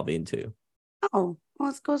evolve into? Oh,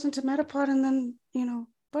 well, it goes into Metapod and then,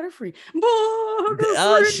 Butterfree.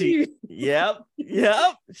 Yep.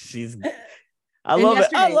 I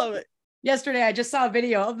love it. Yesterday, I just saw a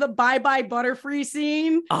video of the bye-bye Butterfree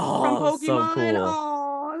scene from Pokemon. So cool.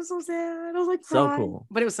 Oh, I'm so sad. I was like, so cool.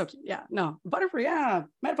 But it was so cute. Yeah, no, Butterfree, yeah,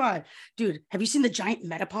 Metapod. Dude, have you seen the giant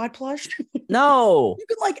Metapod plush? No. You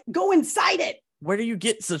could go inside it. Where do you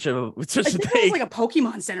get such a thing? It was like a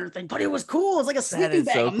Pokemon Center thing, but it was cool. It was like a sleeping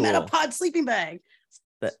bag, a Metapod sleeping bag.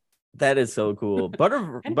 That is so cool.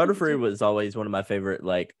 Butterfree was always one of my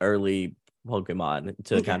favorite early Pokemon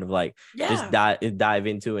to kind of just dive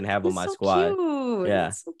into and have on my squad. Cute. Yeah,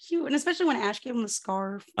 it's so cute, and especially when Ash gave him the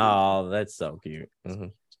scarf. Oh, that's so cute. Mm-hmm.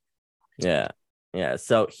 Yeah.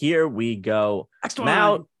 So here we go.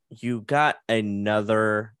 Now you got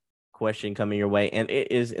another question coming your way, and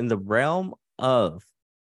it is in the realm of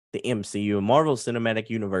the MCU, Marvel Cinematic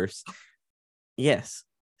Universe. Yes.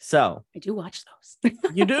 So I do watch those.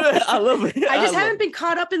 You do it. I love it. I just haven't been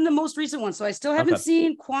caught up in the most recent one, so I still haven't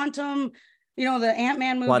seen Quantum. The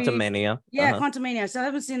Ant-Man movie. Quantumania. Yeah, Quantumania. So I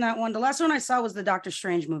haven't seen that one. The last one I saw was the Doctor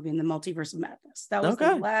Strange movie in the Multiverse of Madness. That was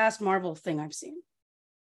the last Marvel thing I've seen.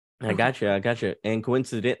 I got you. And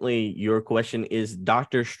coincidentally, your question is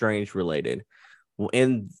Doctor Strange related.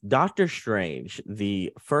 In Doctor Strange,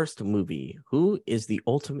 the first movie, who is the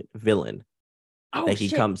ultimate villain that he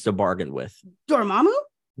comes to bargain with? Dormammu?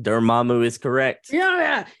 Dormammu is correct.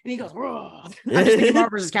 Yeah. And he goes, whoa. I'm just thinking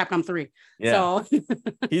Marvel vs. Capcom 3. Yeah. So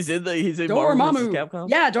he's in Marvel vs. Capcom.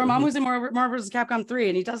 Yeah, Dormammu's in Marvel vs. Capcom 3.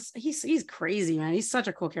 And he's crazy, man. He's such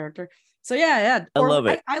a cool character. So yeah. I love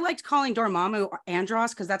it. I liked calling Dormammu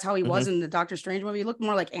Andros because that's how he was in the Doctor Strange movie. He looked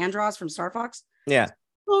more like Andros from Star Fox. Yeah.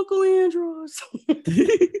 Uncle Andros.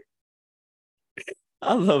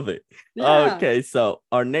 I love it. Yeah. Okay, so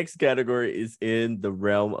our next category is in the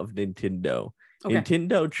realm of Nintendo. Okay.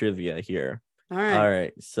 Nintendo trivia here. All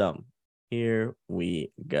right. So here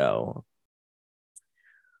we go.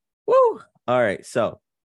 Woo! All right. So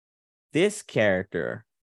this character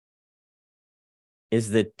is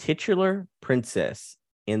the titular princess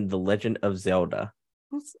in The Legend of Zelda.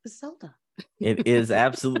 What's Zelda? It is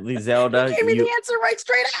absolutely Zelda. You gave me the answer right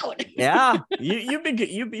straight out. Yeah.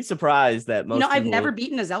 You'd be surprised that most I've never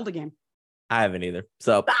beaten a Zelda game. I haven't either.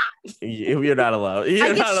 So you're not allowed.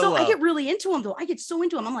 I get really into them though. I get so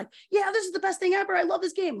into them. I'm like, yeah, this is the best thing ever. I love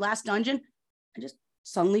this game. Last dungeon, I just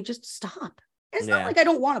suddenly just stop. It's not like I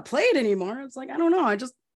don't want to play it anymore. It's like, I don't know. I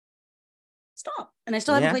just stop. And I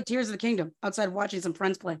still haven't played Tears of the Kingdom outside of watching some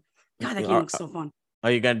friends play. God, that game looks so fun.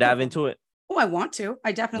 Are you going to dive into it? Oh, I want to.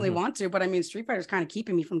 I definitely want to. But I mean, Street Fighter's kind of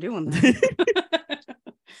keeping me from doing that.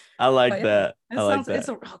 I like that. It's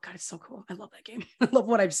so cool. I love that game. I love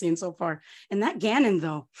what I've seen so far. And that Ganon,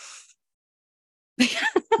 though.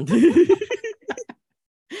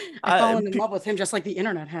 I've fallen in love with him just like the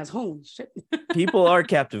internet has. Holy shit. People are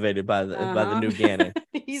captivated by the new Ganon.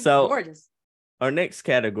 He's gorgeous. Our next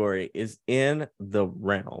category is in the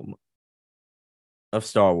realm of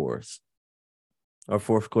Star Wars. Our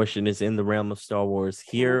fourth question is in the realm of Star Wars.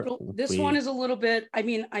 Here, this one is a little bit. I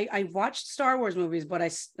mean, I watched Star Wars movies, but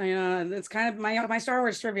it's kind of my Star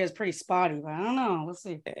Wars trivia is pretty spotty. But I don't know. Let's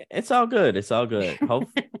see. It's all good.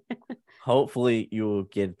 Hopefully you will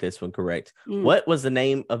get this one correct. Mm. What was the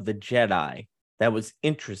name of the Jedi that was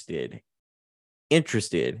interested in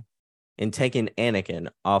taking Anakin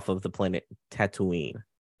off of the planet Tatooine?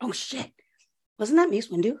 Oh shit! Wasn't that Mace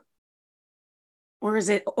Windu? Or is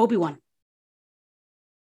it Obi-Wan?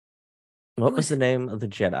 What was the name of the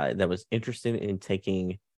Jedi that was interested in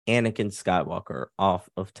taking Anakin Skywalker off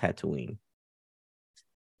of Tatooine?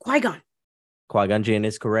 Qui-Gon. Qui-Gon Jinn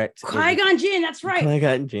is correct. Qui-Gon Jinn, that's right.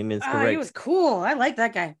 Qui-Gon Jinn is correct. He was cool. I like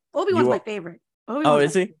that guy. Obi-Wan's my favorite. Oh,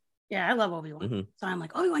 is he? Yeah, I love Obi-Wan. Mm-hmm. So I'm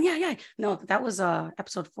like, Obi-Wan, yeah. No, that was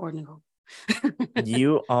episode 4, New Hope.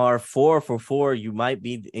 You are 4 for 4. You might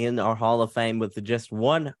be in our Hall of Fame with just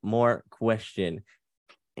one more question.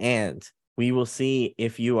 And we will see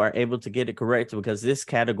if you are able to get it correct, because this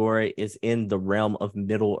category is in the realm of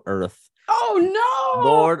Middle Earth. Oh, no!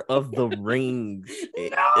 Lord of the Rings.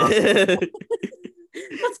 No!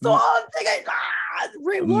 That's the one thing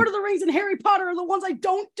Lord of the Rings and Harry Potter are the ones I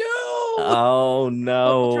don't do. Oh,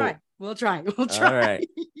 no. We'll try.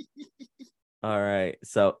 All right.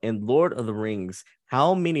 So in Lord of the Rings,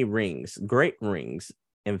 how many rings, great rings,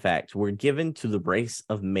 in fact, were given to the race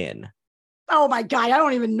of men? Oh my God, I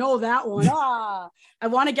don't even know that one. I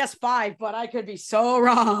want to guess 5, but I could be so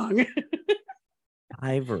wrong.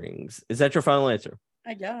 5 rings. Is that your final answer?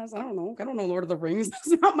 I guess. I don't know. I don't know Lord of the Rings. That's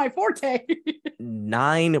not my forte.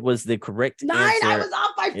 9 was the correct 9? answer. I was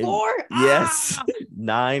off by 4? Yes.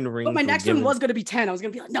 9 rings. But my next one was going to be 10. I was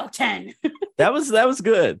going to be like, no, 10. That was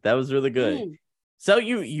good. That was really good. So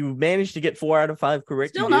you managed to get 4 out of 5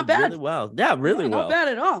 correct. Still not bad. Really well. Yeah, really well. Not bad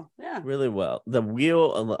at all. Yeah. Really well. The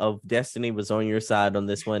wheel of destiny was on your side on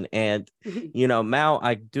this one. And, Mao,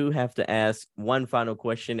 I do have to ask one final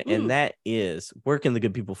question, and that is, where can the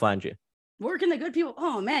good people find you? Where can the good people?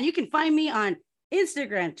 Oh, man, you can find me on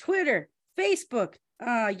Instagram, Twitter, Facebook,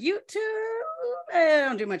 YouTube. I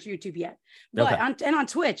don't do much YouTube yet. But on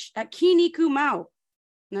Twitch at KinnikuMao.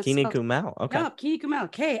 KinnikuMao. Okay. Yep, KinnikuMao.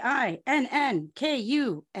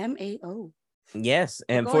 KinnikuMao. Yes.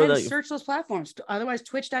 And go ahead and search those platforms. Otherwise,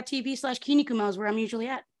 twitch.tv/KinnikuMao is where I'm usually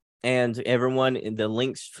at. And everyone, the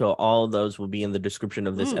links to all of those will be in the description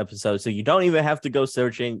of this episode. So you don't even have to go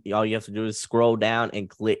searching. All you have to do is scroll down and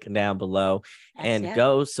click down below and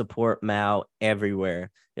go support Mao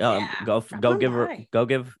everywhere. Go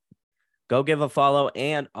give a follow,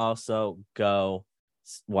 and also go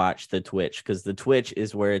watch the Twitch, because the Twitch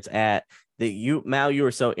is where it's at. Mao, you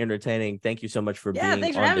were so entertaining. Thank you so much for being on the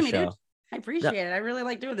show. Thanks for having me, dude. I appreciate it. I really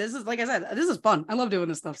like doing this. Like I said, this is fun. I love doing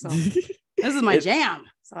this stuff. So this is my jam.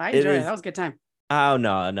 So I enjoy it. That was a good time. Oh,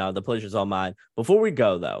 no. The pleasure's all mine. Before we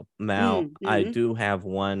go, though, Mao, I do have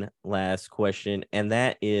one last question, and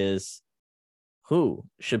that is, who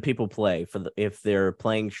should people play if they're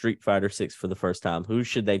playing Street Fighter 6 for the first time? Who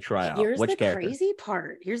should they try out? Here's the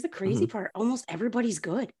crazy part. Almost everybody's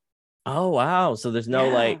good. Oh, wow. So there's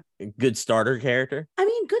no good starter character? I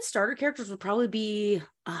mean, good starter characters would probably be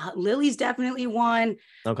Lily's definitely one.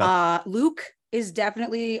 Okay. Luke is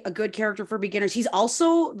definitely a good character for beginners. He's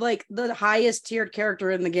also like the highest tiered character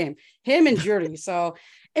in the game. Him and Judy. So,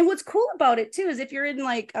 and what's cool about it too is if you're in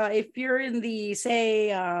the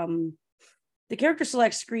the character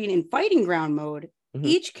select screen in fighting ground mode,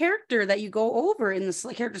 each character that you go over in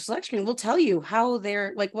the character select screen will tell you how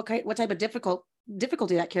they're like what type of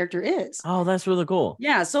difficulty that character is. Oh, that's really cool.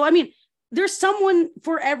 Yeah. So I mean, there's someone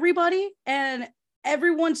for everybody, and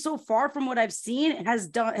everyone so far from what I've seen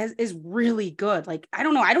is really good. Like, I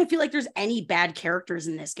don't know. I don't feel like there's any bad characters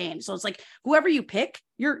in this game. So it's like whoever you pick,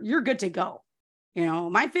 you're good to go.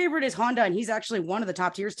 My favorite is Honda, and he's actually one of the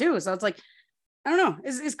top tiers too. So it's like, I don't know.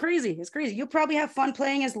 It's crazy. It's crazy. You'll probably have fun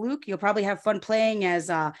playing as Luke. You'll probably have fun playing as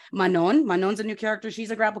Manon. Manon's a new character. She's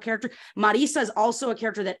a grapple character. Marisa is also a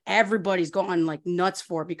character that everybody's going like nuts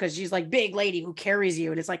for, because she's like big lady who carries you.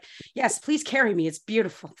 And it's like, yes, please carry me. It's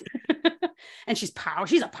beautiful. And she's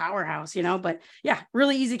a powerhouse, but yeah,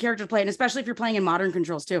 really easy character to play. And especially if you're playing in modern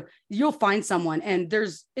controls too, you'll find someone, and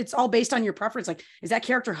it's all based on your preference. Like, is that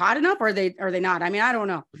character hot enough, or are they not? I mean, I don't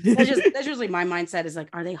know. That's usually my mindset is like,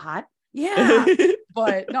 are they hot? Yeah.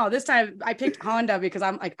 But no, this time I picked Honda because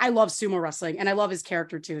I'm like, I love sumo wrestling and I love his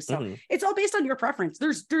character too. So it's all based on your preference.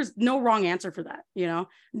 There's no wrong answer for that.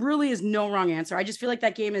 Really is no wrong answer. I just feel like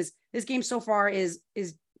this game so far is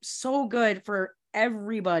so good for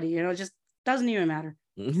everybody. It just doesn't even matter.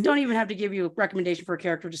 Don't even have to give you a recommendation for a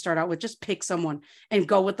character to start out with. Just pick someone and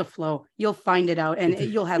go with the flow. You'll find it out, and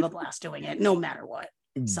you'll have a blast doing it no matter what.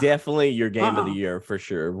 So, definitely your game of the year for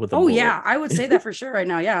sure. Yeah, I would say that for sure right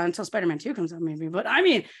now. Yeah, until Spider-Man 2 comes out maybe. But I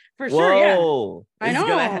mean, for sure, yeah. I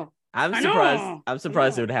know. I'm I surprised. know. I'm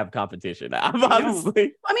surprised it would have competition. I'm I know.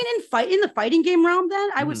 honestly. I mean, in the fighting game realm, then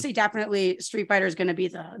I would say definitely Street Fighter is going to be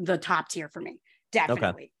the top tier for me. Definitely.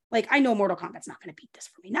 Okay. Like I know Mortal Kombat's not going to beat this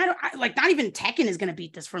for me. Not even Tekken is going to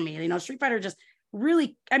beat this for me. You know, Street Fighter just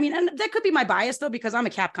really. I mean, and that could be my bias though because I'm a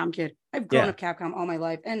Capcom kid. I've grown up Capcom all my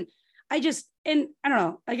life, and I don't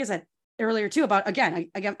know. Like I said earlier too about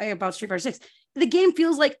about Street Fighter 6. The game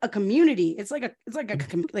feels like a community. It's like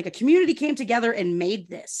a community came together and made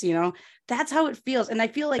this, you know. That's how it feels, and I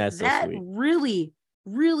feel like that really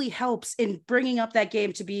really helps in bringing up that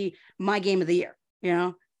game to be my game of the year, you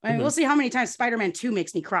know. I mean, we'll see how many times Spider-Man 2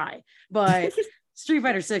 makes me cry, but Street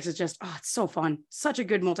Fighter 6 is just it's so fun. Such a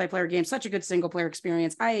good multiplayer game, such a good single player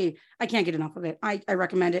experience. I can't get enough of it. I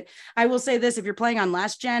recommend it. I will say this, if you're playing on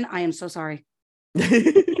last gen, I am so sorry.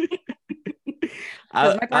 Because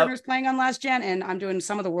my partner's playing on last gen and I'm doing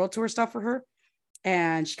some of the world tour stuff for her.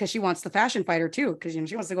 And because she wants the fashion fighter too, because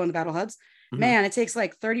she wants to go in the battle hubs. Man, it takes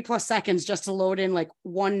like 30 plus seconds just to load in like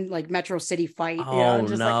one like Metro City fight. Oh, you know, and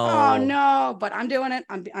just like, oh no, but I'm doing it.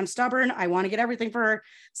 I'm stubborn. I want to get everything for her.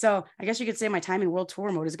 So I guess you could say my time in world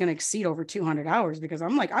tour mode is going to exceed over 200 hours because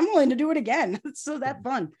I'm willing to do it again. It's so that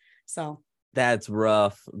fun. So that's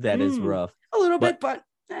rough. That is rough. A little bit, but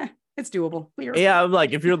it's doable. Yeah, I'm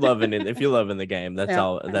like, if you're loving it, if you're loving the game, that's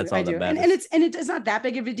all that matters. And it's not that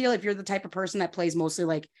big of a deal if you're the type of person that plays mostly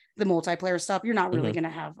like the multiplayer stuff. You're not really gonna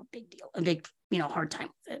have a big hard time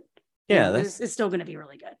with it. Yeah, it's still gonna be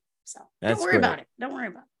really good. So don't worry about it.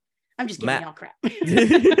 I'm just giving y'all crap.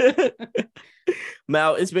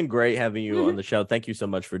 Mao, it's been great having you on the show. Thank you so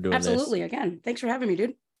much for doing this. Absolutely. Again, thanks for having me,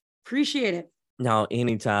 dude. Appreciate it. No,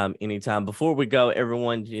 anytime. Before we go,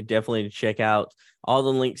 everyone, you definitely check out all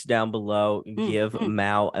the links down below. Give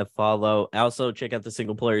Mao a follow. Also, check out the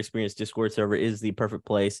Single Player Experience Discord server. Is the perfect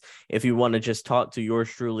place if you want to just talk to yours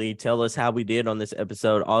truly. Tell us how we did on this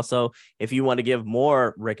episode. Also, if you want to give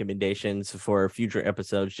more recommendations for future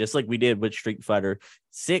episodes, just like we did with Street Fighter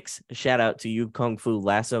 6, shout out to you, Kung Fu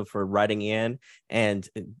Lasso, for writing in and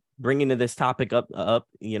bringing this topic up,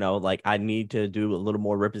 like I need to do a little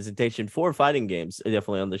more representation for fighting games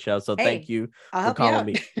definitely on the show. So thank you for calling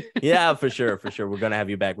me. Yeah, for sure. We're going to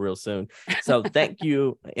have you back real soon. So thank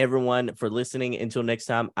you everyone for listening. Until next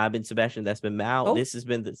time, I've been Sebastian. That's been Mao. This has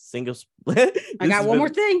been the single. I got one more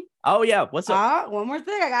thing. Oh yeah. What's up? One more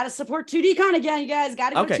thing. I got to support 2D Con again. You guys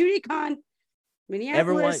got to go 2D Con.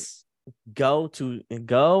 Minneapolis. Everyone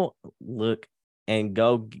go look and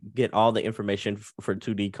go get all the information for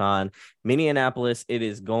 2D Con. Minneapolis, it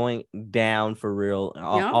is going down for real.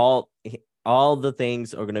 All the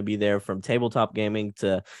things are going to be there, from tabletop gaming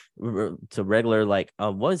to regular, like,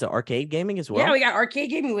 what is it, arcade gaming as well? Yeah, we got arcade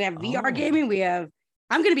gaming. We have VR gaming.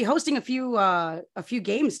 I'm going to be hosting a few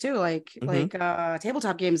games too, like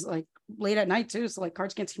tabletop games, like late at night too. So like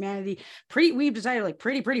Cards Against Humanity. We've decided like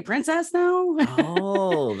Pretty Princess now.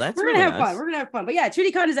 Oh, that's we're gonna have fun. We're gonna have fun. But yeah,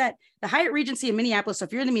 2D Con is at the Hyatt Regency in Minneapolis. So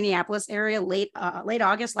if you're in the Minneapolis area, late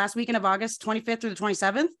August, last weekend of August, 25th through the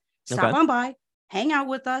 27th, stop on by. Hang out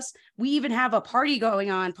with us. We even have a party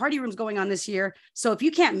rooms going on this year. So if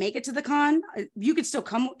you can't make it to the con, you could still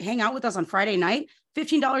come hang out with us on Friday night.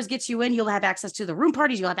 $15 gets you in. You'll have access to the room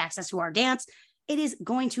parties. You'll have access to our dance. It is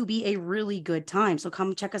going to be a really good time. So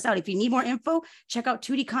come check us out. If you need more info, check out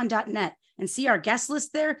 2dcon.net and see our guest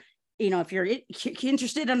list there. You know, if you're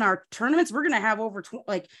interested in our tournaments, we're going to have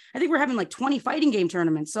I think we're having like 20 fighting game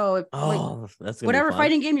tournaments. So that's whatever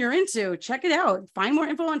fighting game you're into, check it out. Find more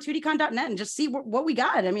info on 2dcon.net and just see what we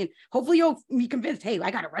got. I mean, hopefully you'll be convinced, hey, I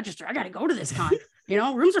got to register. I got to go to this con. You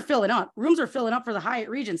know, rooms are filling up for the Hyatt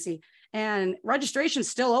Regency, and registration's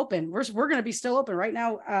still open. We're going to be still open right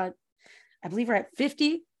now. I believe we're at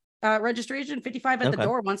 50 registration, 55 at the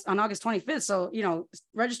door once on August 25th. So, you know,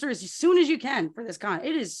 register as soon as you can for this con.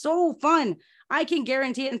 It is so fun. I can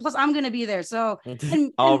guarantee it. And plus I'm going to be there. So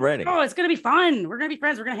already. It's going to be fun. We're going to be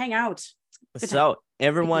friends. We're going to hang out. So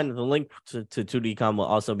everyone, the link to 2D Con will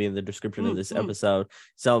also be in the description of this episode.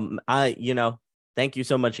 So thank you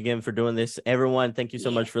so much again for doing this. Everyone, thank you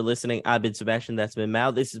so much for listening. I've been Sebastian. That's been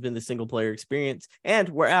Mao. This has been the Single Player Experience. And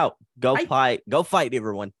we're out. Go fight,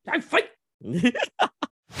 everyone. I fight.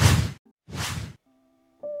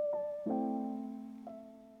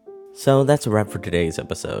 So that's a wrap for today's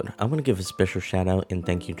episode. I want to give a special shout out and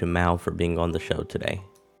thank you to Mao for being on the show today.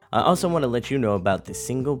 I also want to let you know about the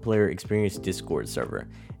Single Player Experience Discord server.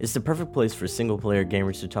 It's the perfect place for single player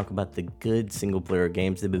gamers to talk about the good single player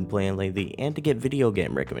games they've been playing lately and to get video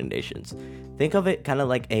game recommendations. Think of it kind of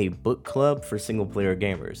like a book club for single player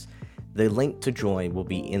gamers. The link to join will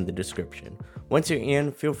be in the description. Once you're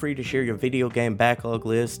in, feel free to share your video game backlog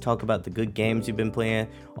list, talk about the good games you've been playing,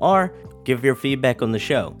 or give your feedback on the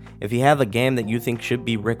show. If you have a game that you think should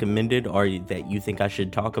be recommended or that you think I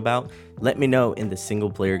should talk about, let me know in the Single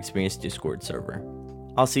Player Experience Discord server.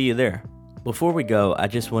 I'll see you there. Before we go, I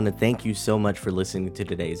just want to thank you so much for listening to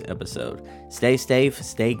today's episode. Stay safe,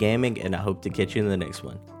 stay gaming, and I hope to catch you in the next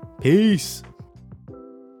one. Peace!